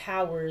her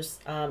powers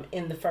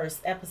in the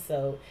first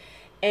episode.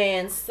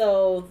 And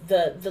so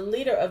the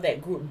leader of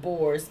that group,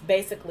 Boars,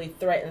 basically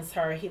threatens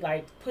her. He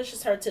like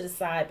pushes her to the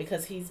side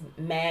because he's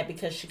mad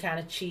because she kind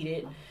of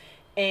cheated.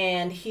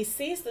 And he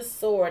sees the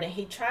sword and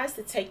he tries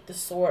to take the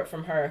sword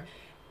from her.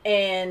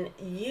 And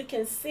you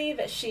can see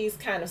that she's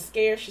kind of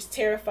scared. She's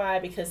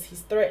terrified because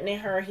he's threatening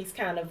her. He's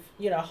kind of,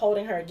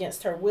 holding her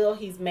against her will.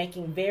 He's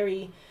making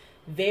very,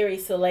 very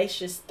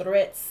salacious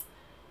threats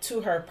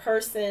to her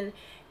person.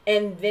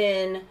 And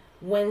then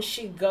when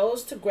she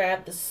goes to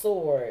grab the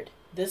sword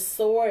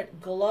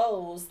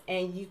glows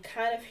and you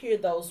kind of hear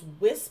those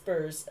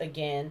whispers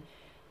again.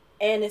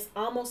 And it's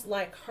almost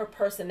like her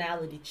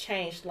personality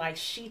changed. Like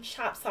she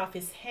chops off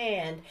his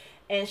hand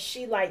and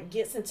she like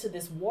gets into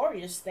this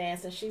warrior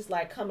stance and she's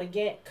like,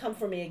 come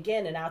for me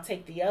again and I'll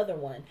take the other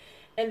one.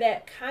 And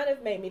that kind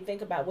of made me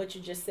think about what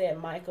you just said,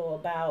 Michael,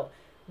 about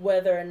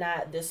whether or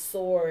not the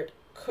sword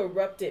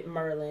corrupted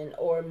Merlin,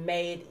 or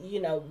made,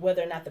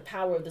 whether or not the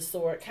power of the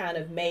sword kind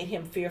of made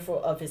him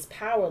fearful of his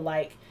power.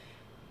 Like,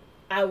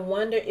 I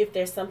wonder if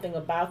there's something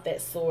about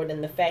that sword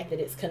and the fact that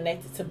it's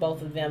connected to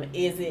both of them.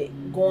 Is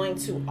it going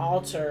to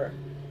alter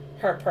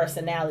her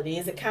personality?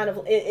 Is it kind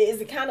of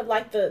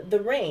like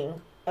the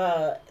ring?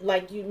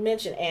 Like you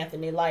mentioned,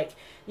 Anthony, like,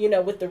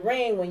 with the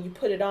ring, when you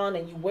put it on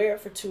and you wear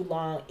it for too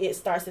long, it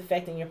starts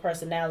affecting your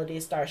personality.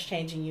 It starts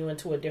changing you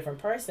into a different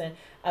person.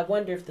 I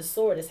wonder if the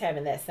sword is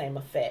having that same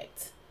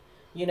effect.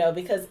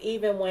 Because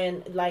even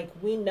when, like,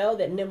 we know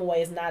that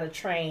Nimue is not a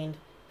trained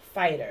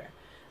fighter,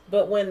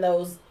 but when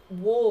those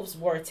wolves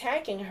were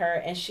attacking her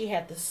and she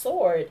had the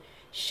sword,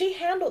 she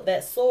handled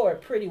that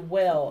sword pretty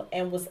well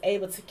and was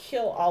able to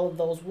kill all of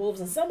those wolves.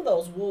 And some of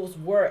those wolves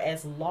were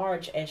as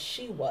large as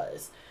she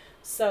was.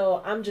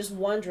 So I'm just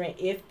wondering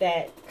if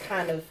that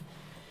kind of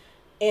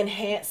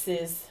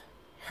enhances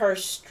her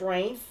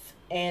strength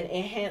and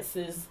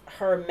enhances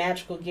her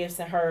magical gifts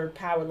and her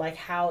power. Like,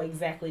 how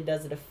exactly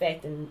does it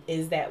affect, and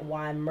is that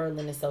why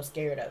Merlin is so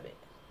scared of it?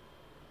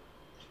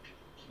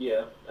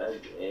 Yeah,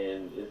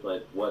 and it's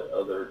like, what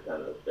other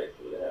kind of effects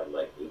would it have?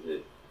 Like, is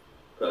it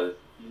because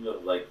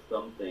like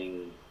some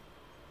things,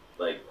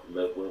 like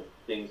when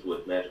things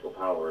with magical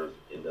powers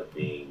end up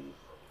being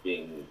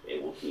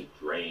able to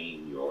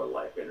drain your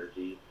life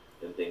energy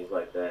and things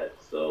like that.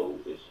 So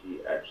is she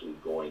actually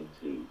going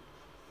to?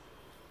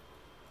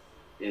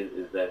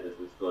 Is this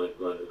going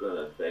to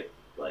affect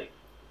like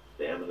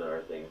stamina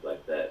or things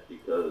like that?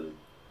 Because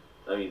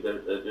I mean,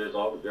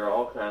 there are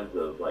all kinds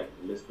of like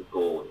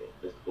mystical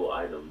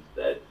items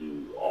that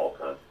do all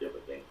kinds of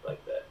different things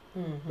like that.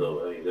 Mm-hmm.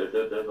 So I mean,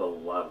 there's a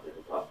lot of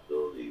different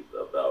possibilities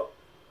about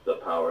the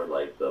power,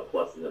 like the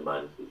pluses and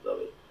minuses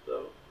of it.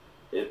 So,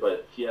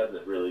 but she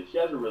hasn't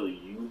really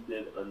used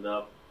it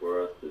enough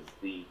for us to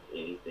see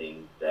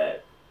anything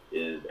that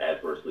is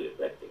adversely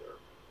affecting her.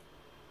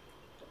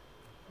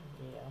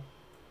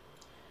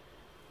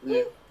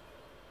 Yeah.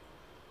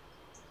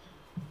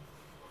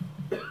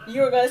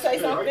 You were going to say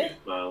something? Are you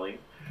smiling?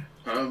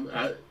 I don't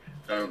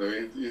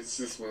know. It's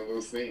just one of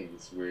those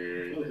things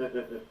where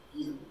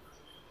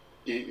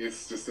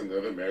it's just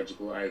another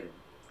magical item,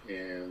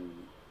 and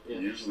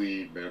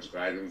usually magical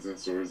items and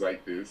stories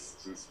like this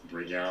just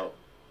bring out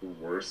the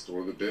worst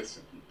or the best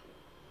in people.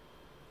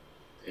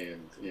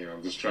 And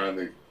I'm just trying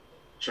to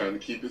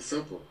keep it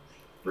simple.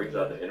 Brings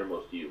out the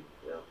innermost you.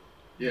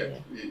 Yeah,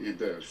 it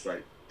does.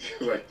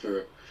 Like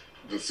the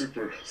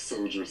super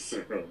soldier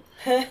serum.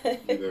 What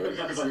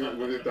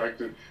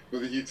did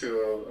he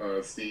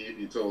tell Steve?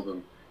 He told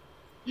him,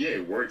 yeah,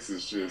 it works.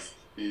 It's just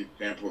it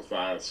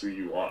amplifies who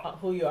you are.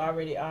 Who you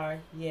already are,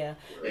 yeah.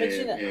 But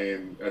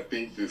And I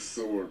think this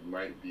sword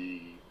might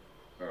be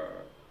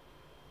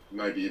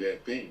that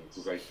thing.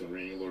 It's like the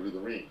ring, Lord of the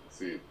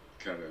Rings. It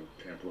kind of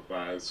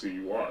amplifies who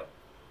you are.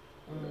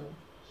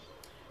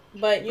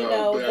 But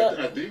but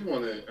I did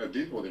want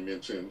to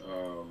mention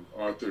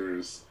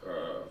Arthur's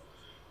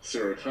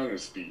Sarah Connor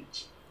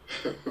speech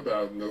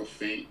about no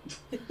fate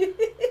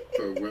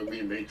for what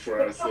we make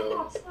for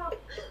ourselves.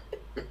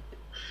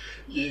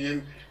 Yeah,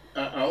 and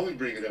I only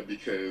bring it up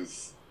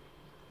because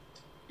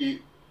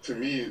to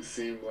me it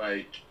seemed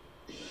like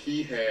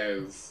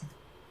he's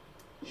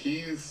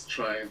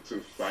trying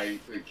to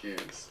fight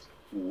against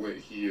what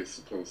he is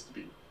supposed to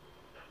be.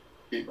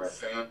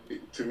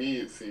 To me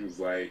it seems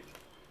like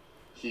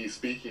he's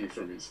speaking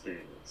from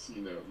experience.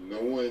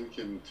 No one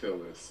can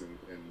tell us,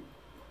 and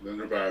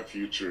none of our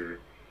futures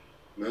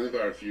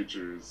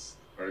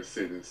are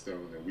set in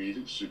stone, and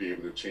we should be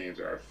able to change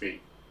our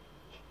fate.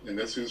 And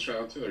that's what he's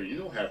trying to tell her. You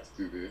don't have to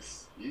do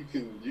this. You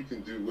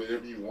can do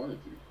whatever you want to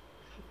do.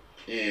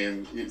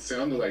 And it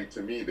sounded like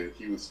to me that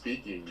he was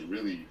speaking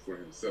really for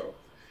himself.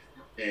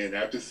 And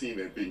after seeing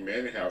that big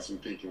manor house, I'm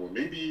thinking, well,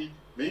 maybe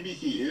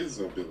he is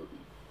nobility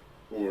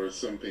or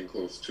something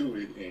close to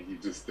it, and he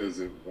just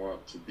doesn't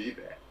want to be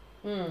that.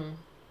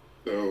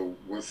 So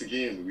once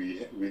again,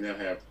 we now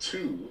have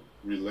two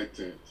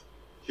reluctant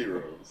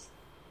heroes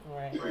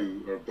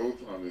who are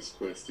both on this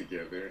quest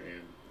together,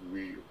 and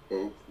we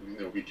both,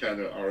 we kind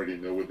of already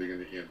know where they're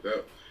going to end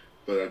up.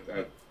 But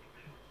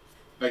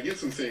I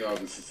guess I'm saying all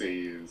this to say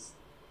is,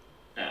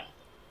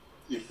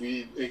 if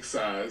we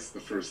excise the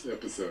first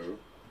episode,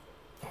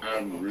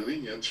 I'm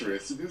really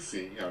interested in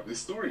seeing how this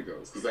story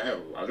goes, because I have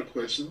a lot of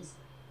questions,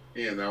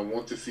 and I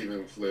want to see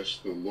them flesh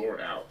the lore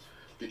out.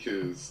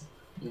 Because,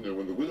 when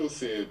the widow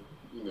said,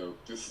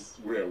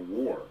 we're at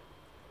war,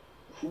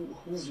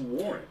 who's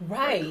warring?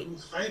 Right. Like,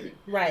 who's fighting?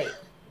 Right.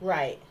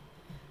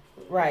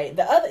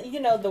 The other,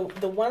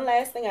 the one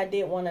last thing I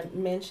did want to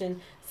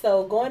mention,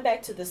 so going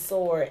back to the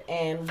sword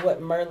and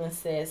what Merlin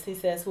says, he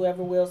says,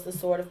 whoever wields the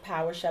sword of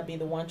power shall be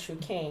the one true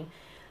king.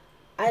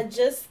 I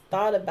just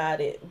thought about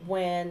it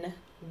when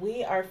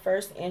we are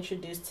first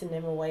introduced to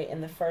Nimue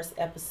in the first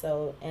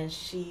episode, and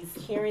she's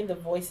hearing the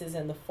voices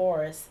in the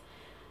forest.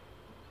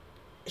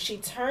 She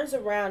turns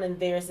around and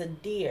there's a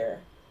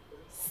deer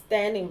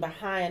standing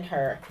behind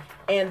her,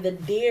 and the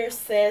deer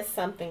says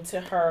something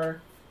to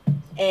her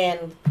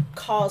and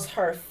calls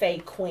her Fae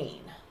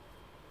Queen.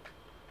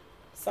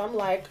 So I'm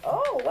like,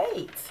 oh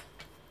wait,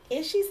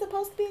 is she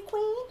supposed to be a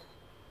queen?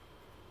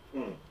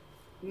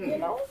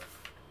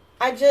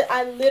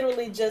 I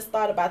literally just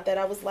thought about that.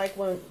 I was like,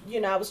 when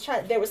I was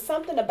trying, there was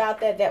something about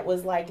that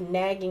was like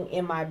nagging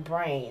in my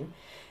brain.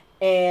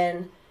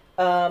 And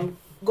going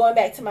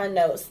back to my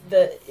notes,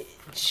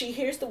 she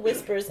hears the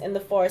whispers in the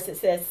forest. It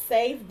says,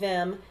 save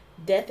them,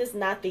 death is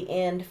not the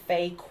end,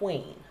 Fae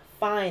Queen,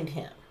 find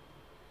him.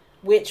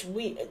 Which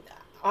we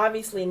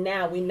obviously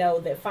now we know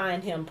that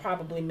find him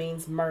probably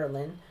means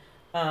Merlin.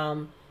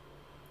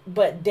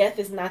 But death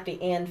is not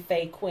the end,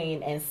 Fae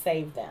Queen, and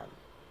save them.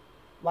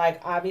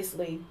 Like,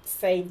 obviously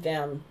save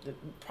them,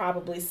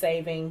 probably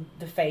saving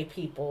the Fae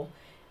people.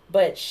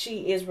 But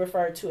she is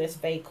referred to as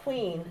Fae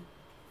Queen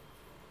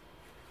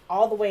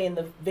all the way in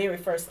the very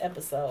first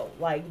episode.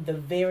 Like, the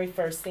very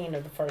first scene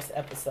of the first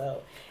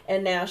episode.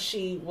 And now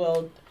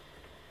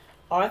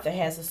Arthur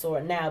has a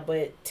sword now,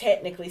 but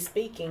technically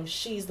speaking,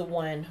 she's the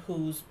one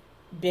who's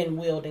been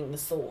wielding the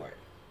sword.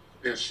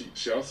 And she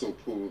also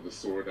pulled the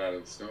sword out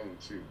of stone,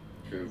 too.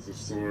 Because the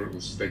sword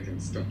was taking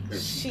stone.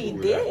 She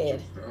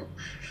did.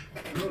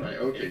 I'm like,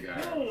 okay,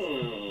 guys.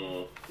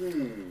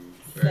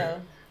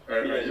 So.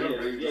 Are y'all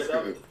really just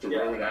going to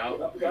throw it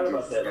out and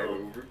just start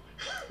over?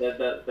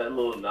 That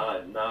little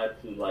nod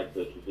to, like,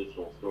 the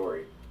traditional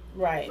story.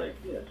 Right. Like,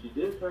 yeah, she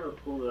did kind of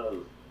pull it out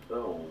of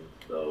stone,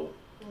 so...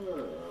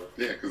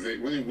 Yeah, because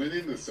when it went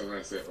in the stone,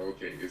 I said,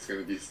 okay, it's going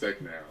to be stuck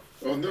now.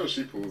 Oh, no,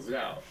 she pulls it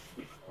out.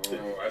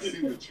 Oh, I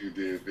see what you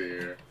did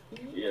there.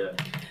 Yeah.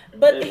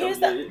 But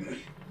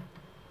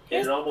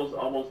it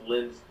almost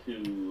lends to,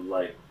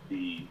 like,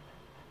 the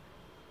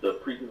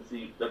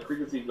preconceived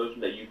notion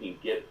that you can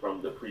get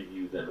from the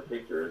previews and the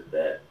pictures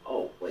that,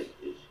 oh, wait,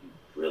 is she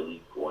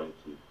really going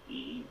to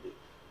be...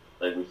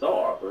 Like, we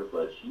saw Arthur,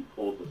 but she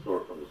pulled the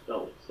sword from the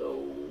stone, so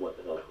what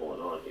the hell's going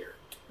on here?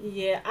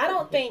 Yeah, I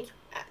don't think...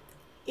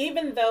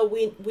 Even though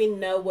we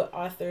know what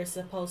Arthur is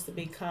supposed to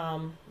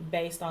become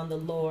based on the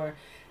lore,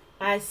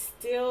 I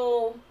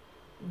still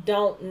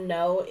don't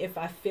know if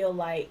I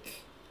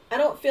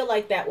don't feel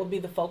like that will be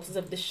the focus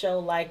of the show.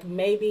 Like,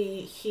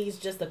 maybe he's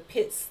just a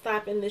pit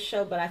stop in the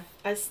show, but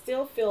I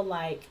still feel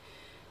like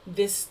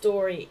this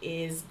story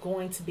is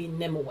going to be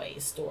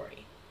Nimue's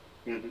story.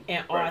 Mm-hmm.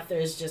 And Arthur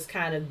is just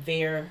kind of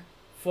there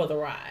for the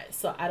ride.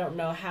 So I don't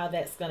know how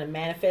that's going to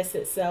manifest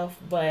itself,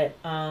 but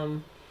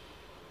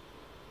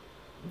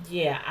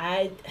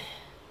yeah,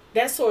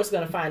 that sword's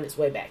going to find its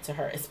way back to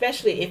her,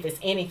 especially if it's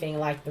anything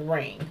like the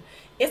ring.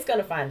 It's going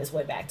to find its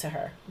way back to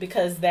her,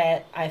 because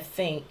that, I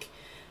think,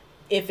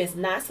 if it's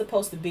not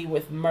supposed to be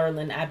with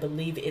Merlin, I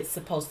believe it's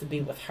supposed to be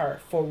with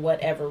her for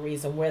whatever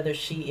reason, whether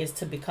she is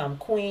to become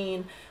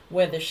queen,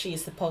 whether she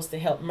is supposed to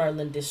help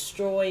Merlin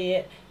destroy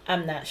it.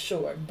 I'm not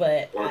sure,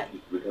 but or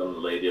she's become the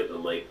Lady of the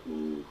Lake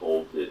who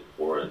holds it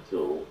for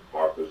until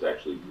Arthur's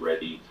actually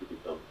ready to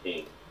become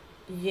king.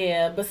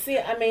 yeah, but see,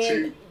 I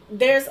mean,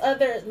 there's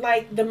other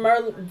like the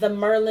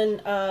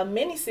Merlin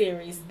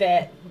miniseries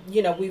that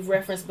we've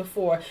referenced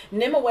before.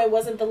 Nimue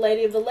wasn't the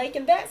Lady of the Lake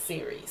in that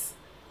series.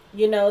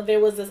 There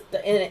was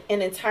an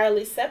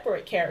entirely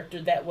separate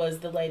character that was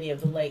the Lady of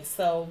the Lake.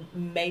 So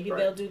maybe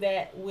they'll do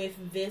that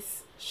with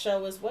this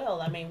show as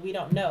well. I mean, we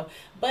don't know.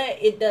 But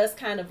it does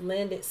kind of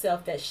lend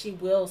itself that she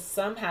will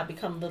somehow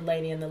become the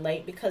Lady in the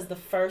Lake, because the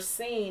first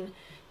scene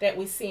that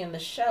we see in the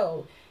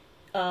show,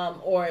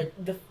 or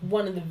the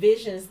one of the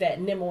visions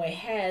that Nimue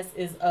has,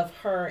 is of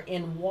her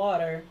in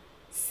water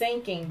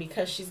sinking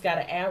because she's got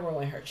an arrow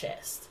in her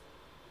chest.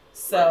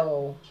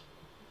 So,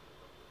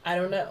 I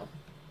don't know.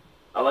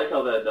 I like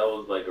how that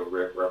was like a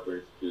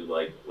reference to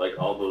like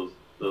all those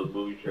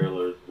movie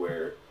trailers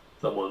where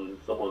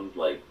someone's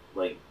like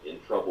in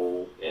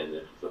trouble, and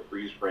if it's a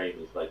freeze frame,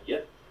 it's like,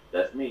 yep,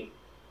 that's me.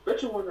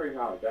 Bet you're wondering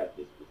how I got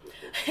this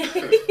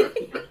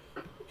position.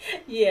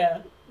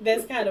 Yeah,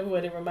 that's kind of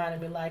what it reminded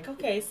me. Like,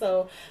 okay,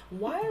 so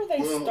why are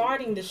they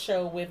starting the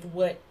show with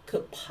what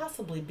could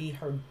possibly be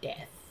her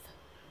death?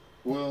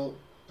 Well,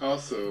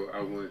 also, I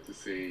wanted to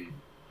say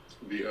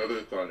the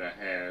other thought I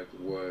had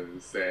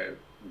was that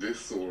this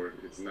sword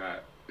is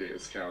not the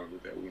Excalibur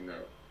that we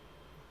know.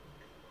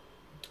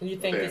 You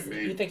think it's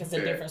a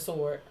different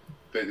sword?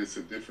 That it's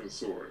a different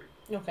sword.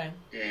 Okay.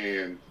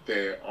 And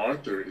that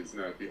Arthur is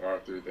not the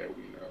Arthur that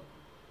we know.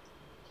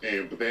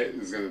 But that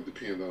is going to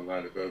depend on a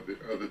lot of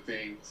other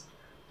things.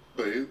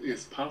 But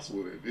it's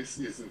possible that this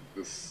isn't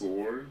the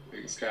sword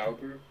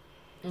Excalibur,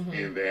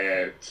 and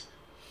that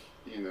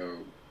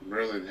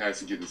Merlin has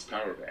to get his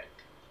power back,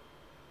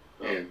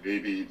 and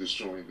maybe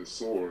destroying the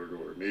sword,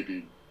 or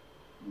maybe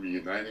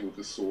reuniting with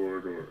the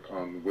sword, or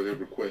on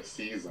whatever quest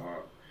he's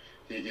on,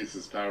 he gets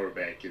his power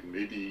back, and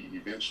maybe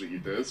eventually he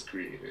does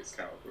create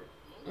Excalibur.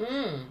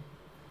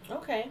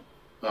 Okay.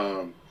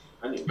 I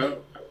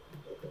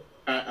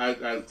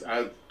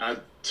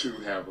too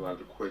have a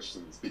lot of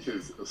questions,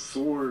 because a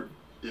sword,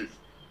 if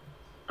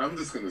I'm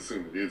just going to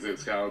assume it is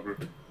Excalibur,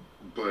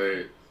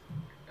 but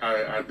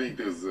I think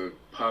there's a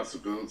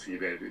possibility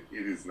that it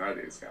is not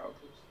Excalibur.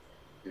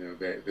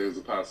 That there's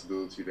a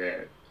possibility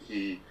that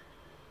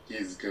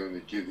he's going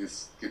to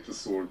get the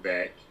sword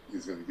back.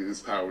 He's going to get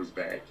his powers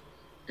back,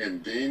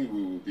 and then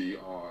we will be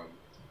on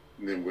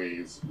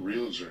Nimue's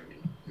real journey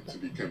into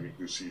becoming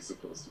who she's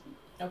supposed to be.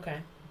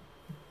 Okay.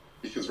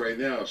 Because right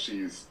now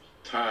she's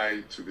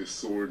tied to this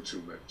sword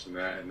too much, and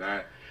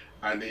I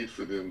need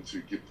for them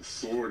to get the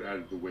sword out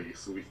of the way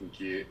so we can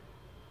get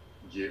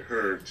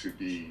her to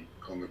be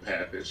on the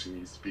path that she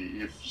needs to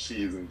be. If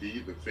she is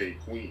indeed the Fae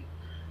Queen,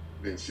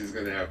 then she's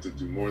going to have to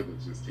do more than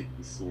just take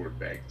the sword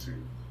back to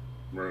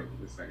Merlin.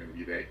 It's not going to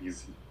be that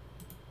easy.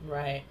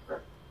 Right.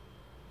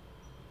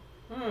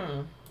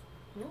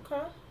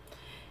 Okay.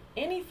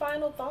 Any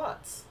final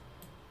thoughts?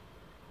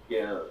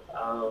 Yeah.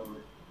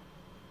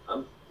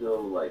 I'm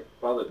still like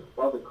Father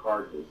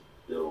Cardin is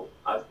still.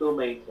 I still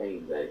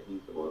maintain that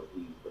he's the most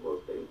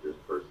dangerous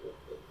person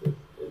in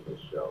this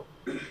show.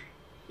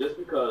 Just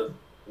because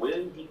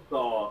when he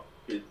saw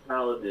his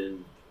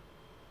paladin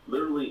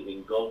literally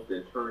engulfed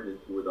and turned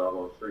into a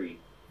doggone tree,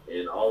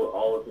 and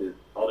all the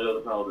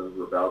other paladins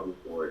were vouching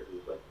for it, he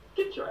was like,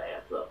 "Get your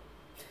ass up!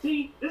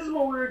 See, this is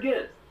what we're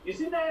against. You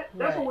see that?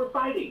 That's what we're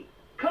fighting.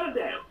 Cut it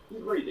down.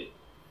 He's breathing."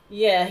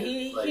 Yeah,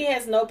 he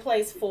has no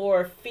place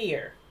for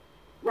fear.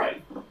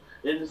 Right.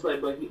 And it's like,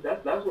 but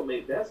that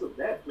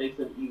makes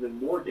him even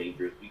more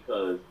dangerous,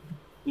 because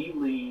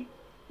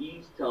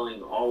he's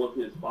telling all of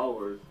his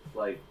followers,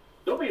 like,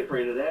 don't be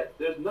afraid of that.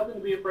 There's nothing to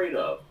be afraid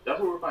of. That's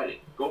what we're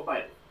fighting. Go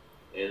fight it.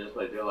 And it's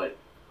like, they're like,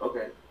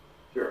 okay,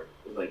 sure.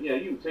 It's like, yeah,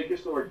 you take your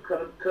sword,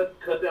 cut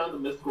down the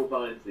mystical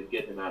vines and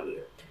get him out of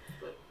there.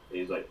 And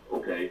he's like,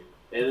 okay.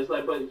 And it's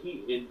like, but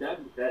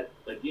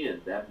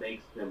that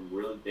makes him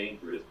really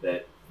dangerous,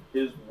 that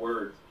his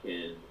words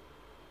can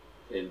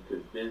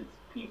convince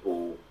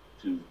people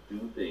to do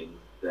things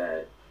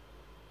that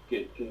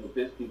can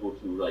convince people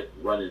to like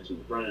run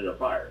in a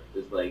fire.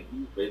 It's like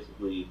he's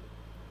basically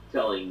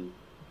telling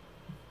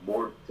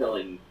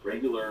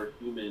regular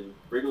human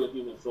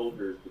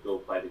soldiers to go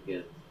fight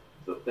against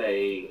the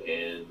Fae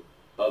and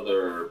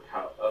other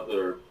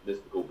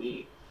mystical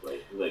beings.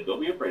 Like don't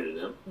be afraid of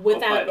them.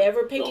 Without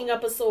ever picking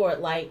up a sword.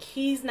 Like,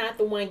 he's not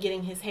the one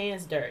getting his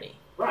hands dirty.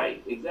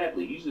 Right,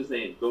 exactly. He's just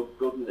saying, go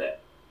do that.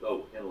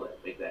 Go handle it.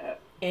 Make that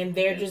happen. And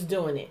they're just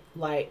doing it.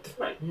 Like,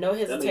 no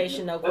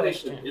hesitation, no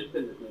question. That makes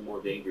him infinitely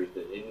more dangerous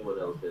than anyone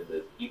else in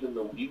this. Even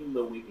though Weeping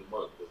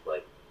Monk is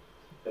like,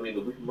 I mean,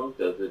 the Weeping Monk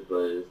does it,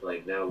 but it's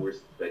like now we're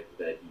suspecting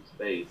that he's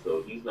Fae,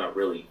 so he's not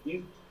really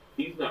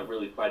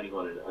fighting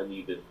on an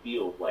uneven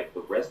field like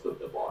the rest of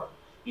them are.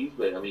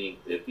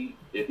 If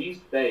he's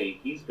Fae,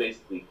 he's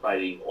basically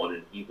fighting on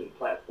an even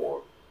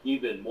platform,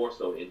 even more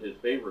so in his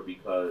favor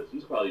because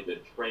he's probably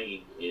been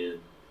trained in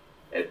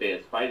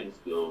advanced fighting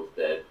skills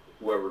that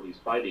whoever he's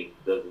fighting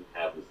doesn't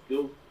have the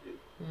skills to do.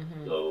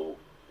 Mm-hmm. So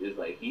it's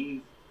like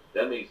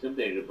that makes him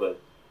dangerous.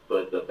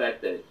 But the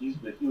fact that he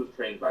was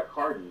trained by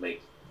Carden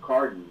makes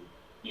Carden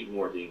even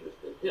more dangerous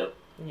than him.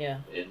 Yeah.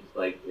 And it's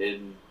like,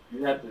 and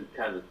you have to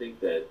kind of think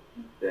that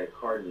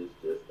Carden is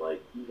just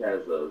like he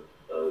has a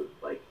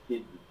like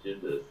hidden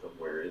agenda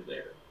somewhere in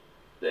there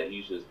that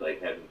he's just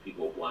like having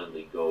people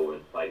blindly go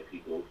and fight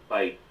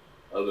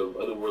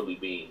otherworldly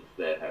beings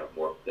that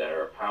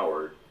are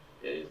powered,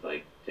 and it's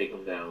like take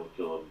them down,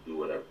 kill them, do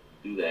whatever,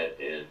 do that,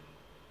 and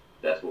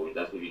that's what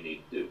you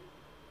need to do.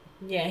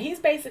 Yeah,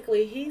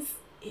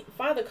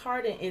 Father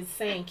Carden is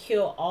saying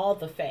kill all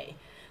the Fae.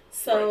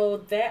 So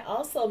right. That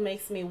also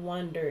makes me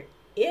wonder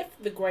if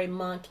the Grey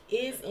Monk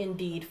is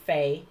indeed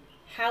Fae,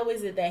 how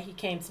is it that he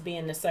came to be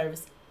in the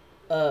service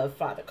of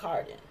Father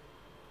Carden?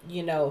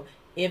 You know,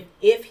 if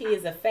he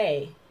is a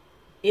Fae,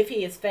 if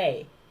he is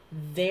Fae,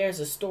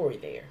 there's a story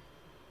there.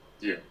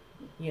 Yeah.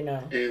 You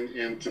know.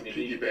 And to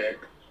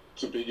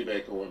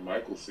piggyback on what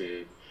Michael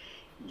said,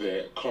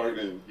 that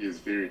Carden is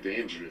very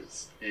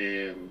dangerous,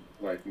 and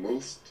like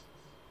most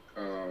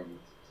of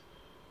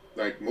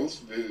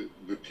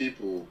the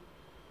people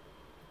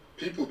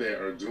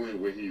that are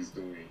doing what he's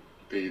doing,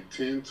 they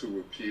tend to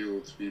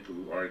appeal to people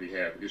who already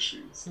have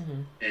issues.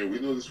 Mm-hmm. And we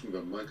know this from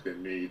the monk that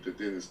made the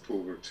dentist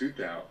pull her tooth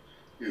out,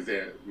 is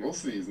that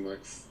most of these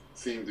monks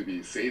seem to be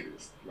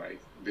sadists. Like,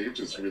 they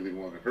just really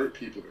want to hurt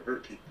people.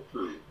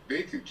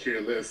 They could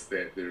care less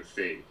that they're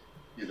fake.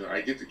 You know,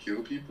 I get to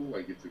kill people,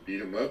 I get to beat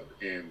them up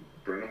and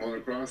burn them on the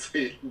cross.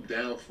 I'm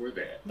down for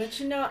that. But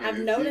you know, I've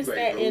noticed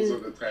that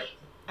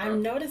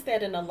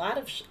in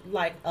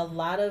a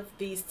lot of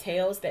these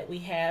tales that we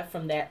have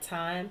from that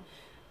time,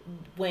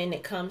 when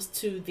it comes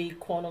to the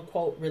quote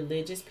unquote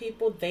religious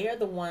people, they are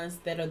the ones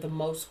that are the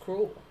most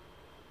cruel.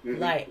 Mm-hmm.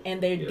 Like,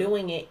 and they're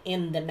doing it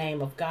in the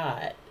name of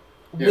God,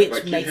 which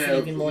like makes it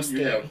even more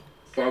scary. You have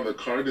Father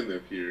Carden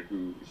up here,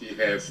 who he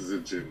has his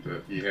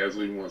agenda, he has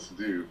what he wants to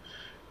do,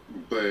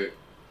 but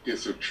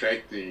it's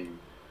attracting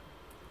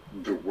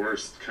the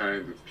worst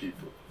kind of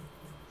people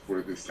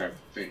for this type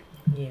of thing.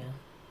 Yeah.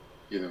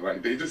 You know,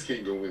 like, they just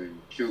can't go in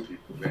and kill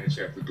people. They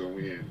actually have to go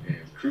in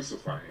and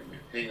crucify him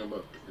and hang him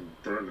up and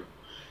burn him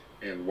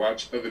and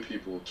watch other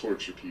people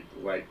torture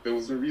people. Like, there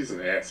was no reason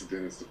to ask the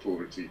dentist to pull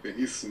her teeth, and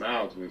he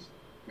smiled when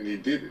he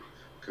did it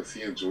because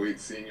he enjoyed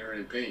seeing her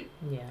in pain.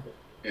 Yeah.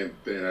 And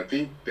I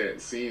think that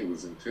scene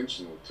was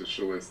intentional to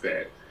show us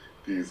that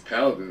these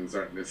paladins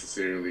aren't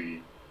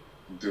necessarily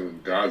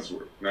doing God's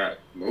work, not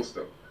most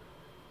of them.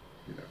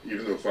 You know,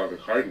 even though Father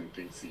Carden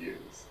thinks he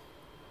is.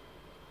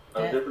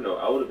 On a different note,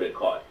 I would have been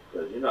caught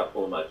because you're not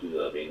pulling my tooth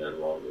out. Ain't nothing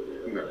wrong with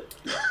it. No.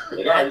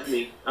 Like, all right, it's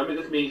me. I mean,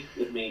 it's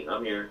me.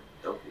 I'm here.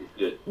 It's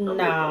good.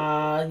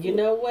 Nah, you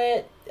know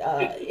what?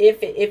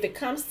 If it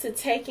comes to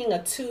taking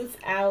a tooth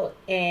out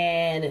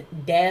and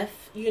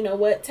death, you know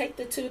what? Take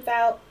the tooth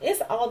out.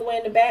 It's all the way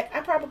in the back. I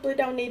probably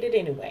don't need it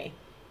anyway.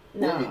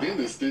 No. Well, the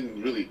dentist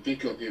didn't really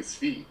think on his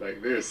feet.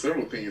 Like, there are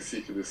several things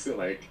he could have said.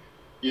 Like,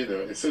 you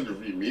know, instead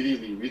of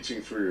immediately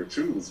reaching for your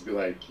tools, be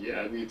like, yeah,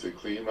 I need to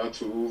clean my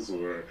tools,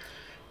 or,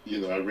 you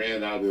know, I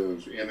ran out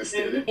of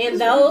anesthetic. In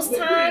those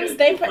times,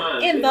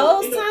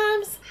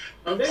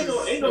 I'm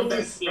just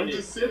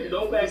saying.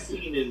 No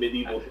vaccine in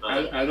medieval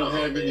times. I don't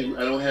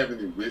have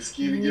any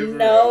whiskey to give her.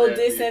 No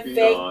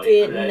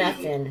disinfected,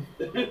 nothing.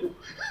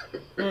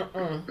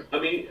 I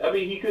mean,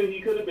 he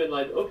could have been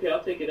like, okay,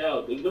 I'll take it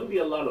out. There's gonna be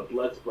a lot of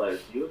blood splatters.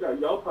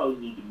 Y'all probably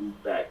need to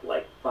move back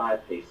like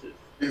 5 paces.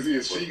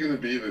 Is she gonna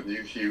be the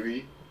new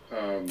Huey?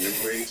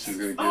 Midway, she's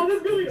gonna get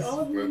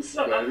blood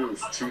splatter. It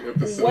was 2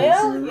 episodes.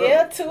 Well,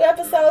 yeah, 2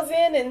 episodes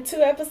in and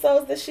 2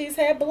 episodes that she's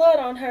had blood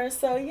on her.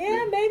 So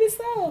yeah, maybe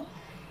so.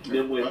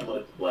 Midway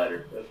blood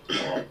splatter.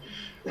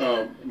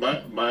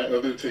 That's my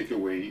other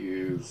takeaway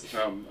is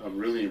I'm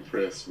really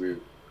impressed with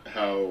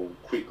how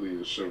quickly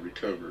the show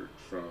recovered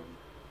from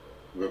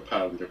the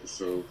pilot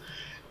episode.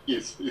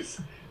 It's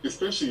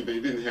especially they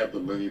didn't have the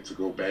money to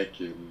go back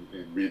and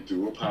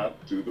redo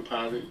the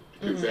pilot,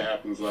 because that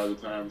happens a lot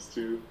of times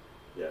too.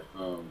 Yeah.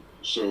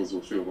 Shows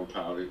will film a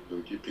pilot,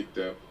 they'll get picked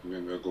up, and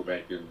then they'll go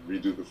back and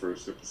redo the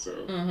first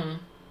episode.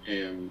 Mm-hmm.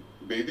 And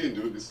they didn't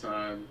do it this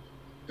time,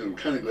 and I'm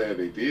kind of glad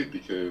they did,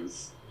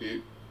 because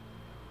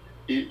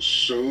it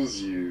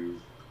shows you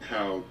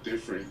how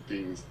different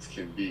things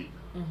can be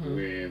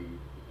when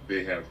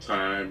they have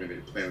time and they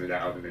plan it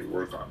out and they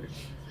work on it.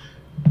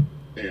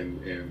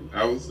 And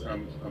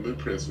I'm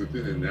impressed with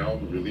it, and now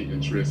I'm really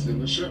interested in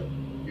the show.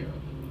 You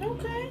know.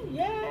 Okay,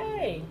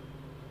 yay!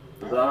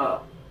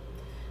 Cool.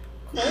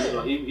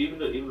 Even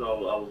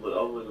though I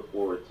was looking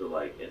forward to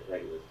like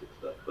antagonistic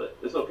stuff, but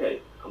it's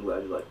okay. I'm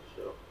glad you like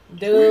the show.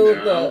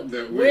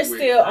 Dude, we're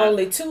still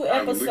only 2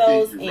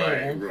 episodes in.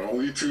 Right, we're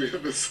only 2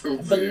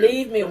 episodes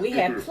Believe in. Me, we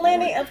have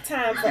plenty of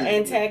time for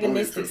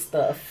antagonistic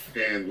stuff.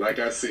 And like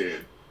I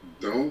said,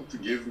 don't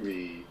give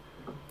me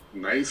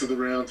Knights of the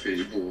Round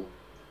Table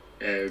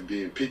and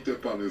being picked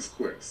up on this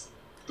quest.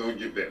 Don't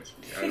give that to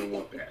me. I don't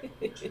want that.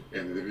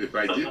 And if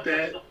I get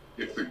that,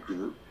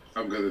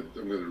 I'm gonna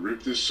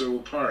rip this show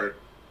apart.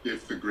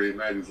 If the Grey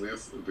Knight is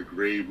the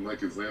Grey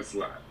Monk is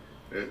Lancelot,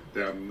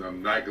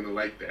 I'm not gonna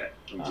like that.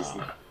 I'm just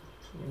not.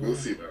 We'll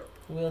see though.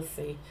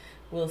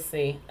 We'll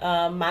see.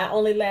 My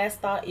only last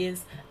thought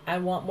is I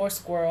want more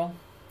Squirrel.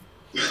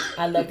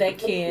 I love that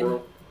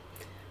kid.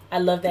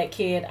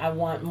 I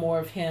want more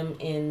of him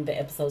in the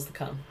episodes to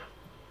come.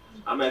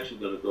 I'm actually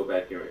going to go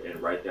back here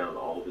and write down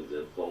all of his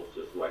insults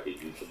just so I can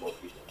use them more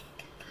people.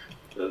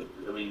 Because,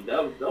 I mean,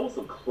 that was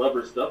some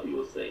clever stuff he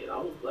was saying. I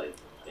was like,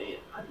 man,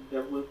 I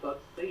never would have thought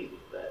to say any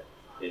of that.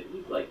 And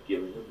he's like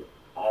giving him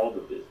all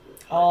the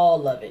business.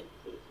 All of it.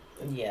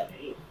 Like, yeah.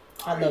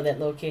 I love that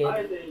little kid.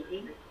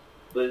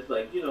 But it's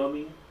like, you know, I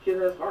mean,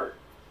 kid has heart.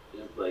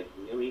 It's like,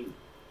 I mean,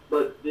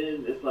 but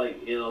then it's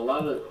like in a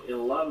lot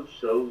of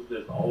shows,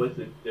 there's always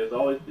the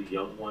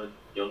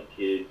young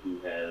kid who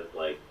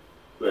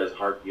has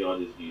heart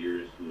beyond his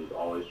years, who's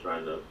always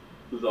gonna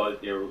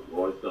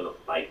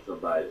fight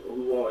somebody,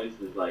 who always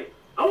is like,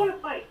 I want to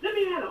fight, let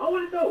me at him, I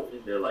want to go,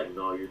 and they're like,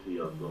 no, you're too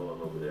young, go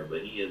on over there.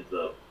 But he ends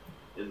up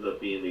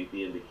being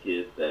the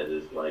kid that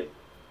is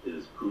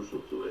crucial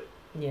to it.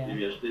 Yeah,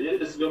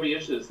 it's gonna be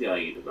interesting to see how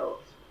he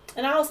develops.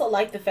 And I also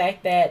like the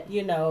fact that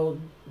you know,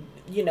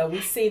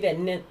 we see that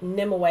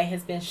Nimue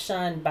has been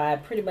shunned by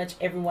pretty much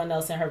everyone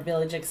else in her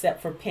village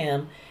except for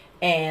Pym.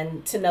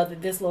 And to know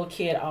that this little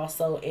kid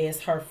also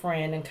is her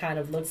friend and kind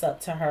of looks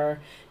up to her,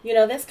 you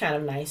know, that's kind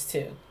of nice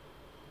too.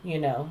 You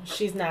know,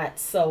 she's not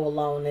so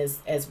alone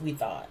as we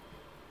thought.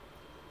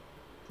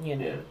 You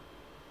know.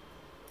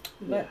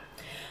 Yeah. But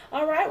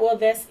all right, well,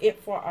 that's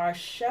it for our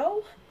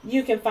show.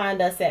 You can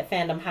find us at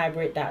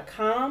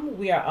fandomhybrid.com.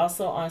 We are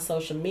also on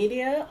social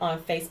media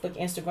on Facebook,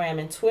 Instagram,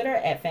 and Twitter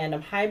at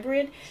Fandom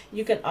Hybrid.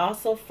 You can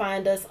also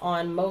find us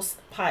on most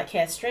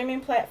podcast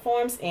streaming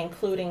platforms,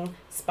 including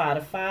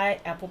Spotify,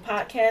 Apple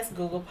Podcasts,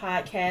 Google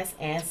Podcasts,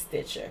 and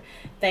Stitcher.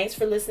 Thanks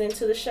for listening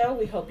to the show.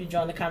 We hope you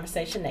join the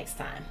conversation next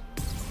time.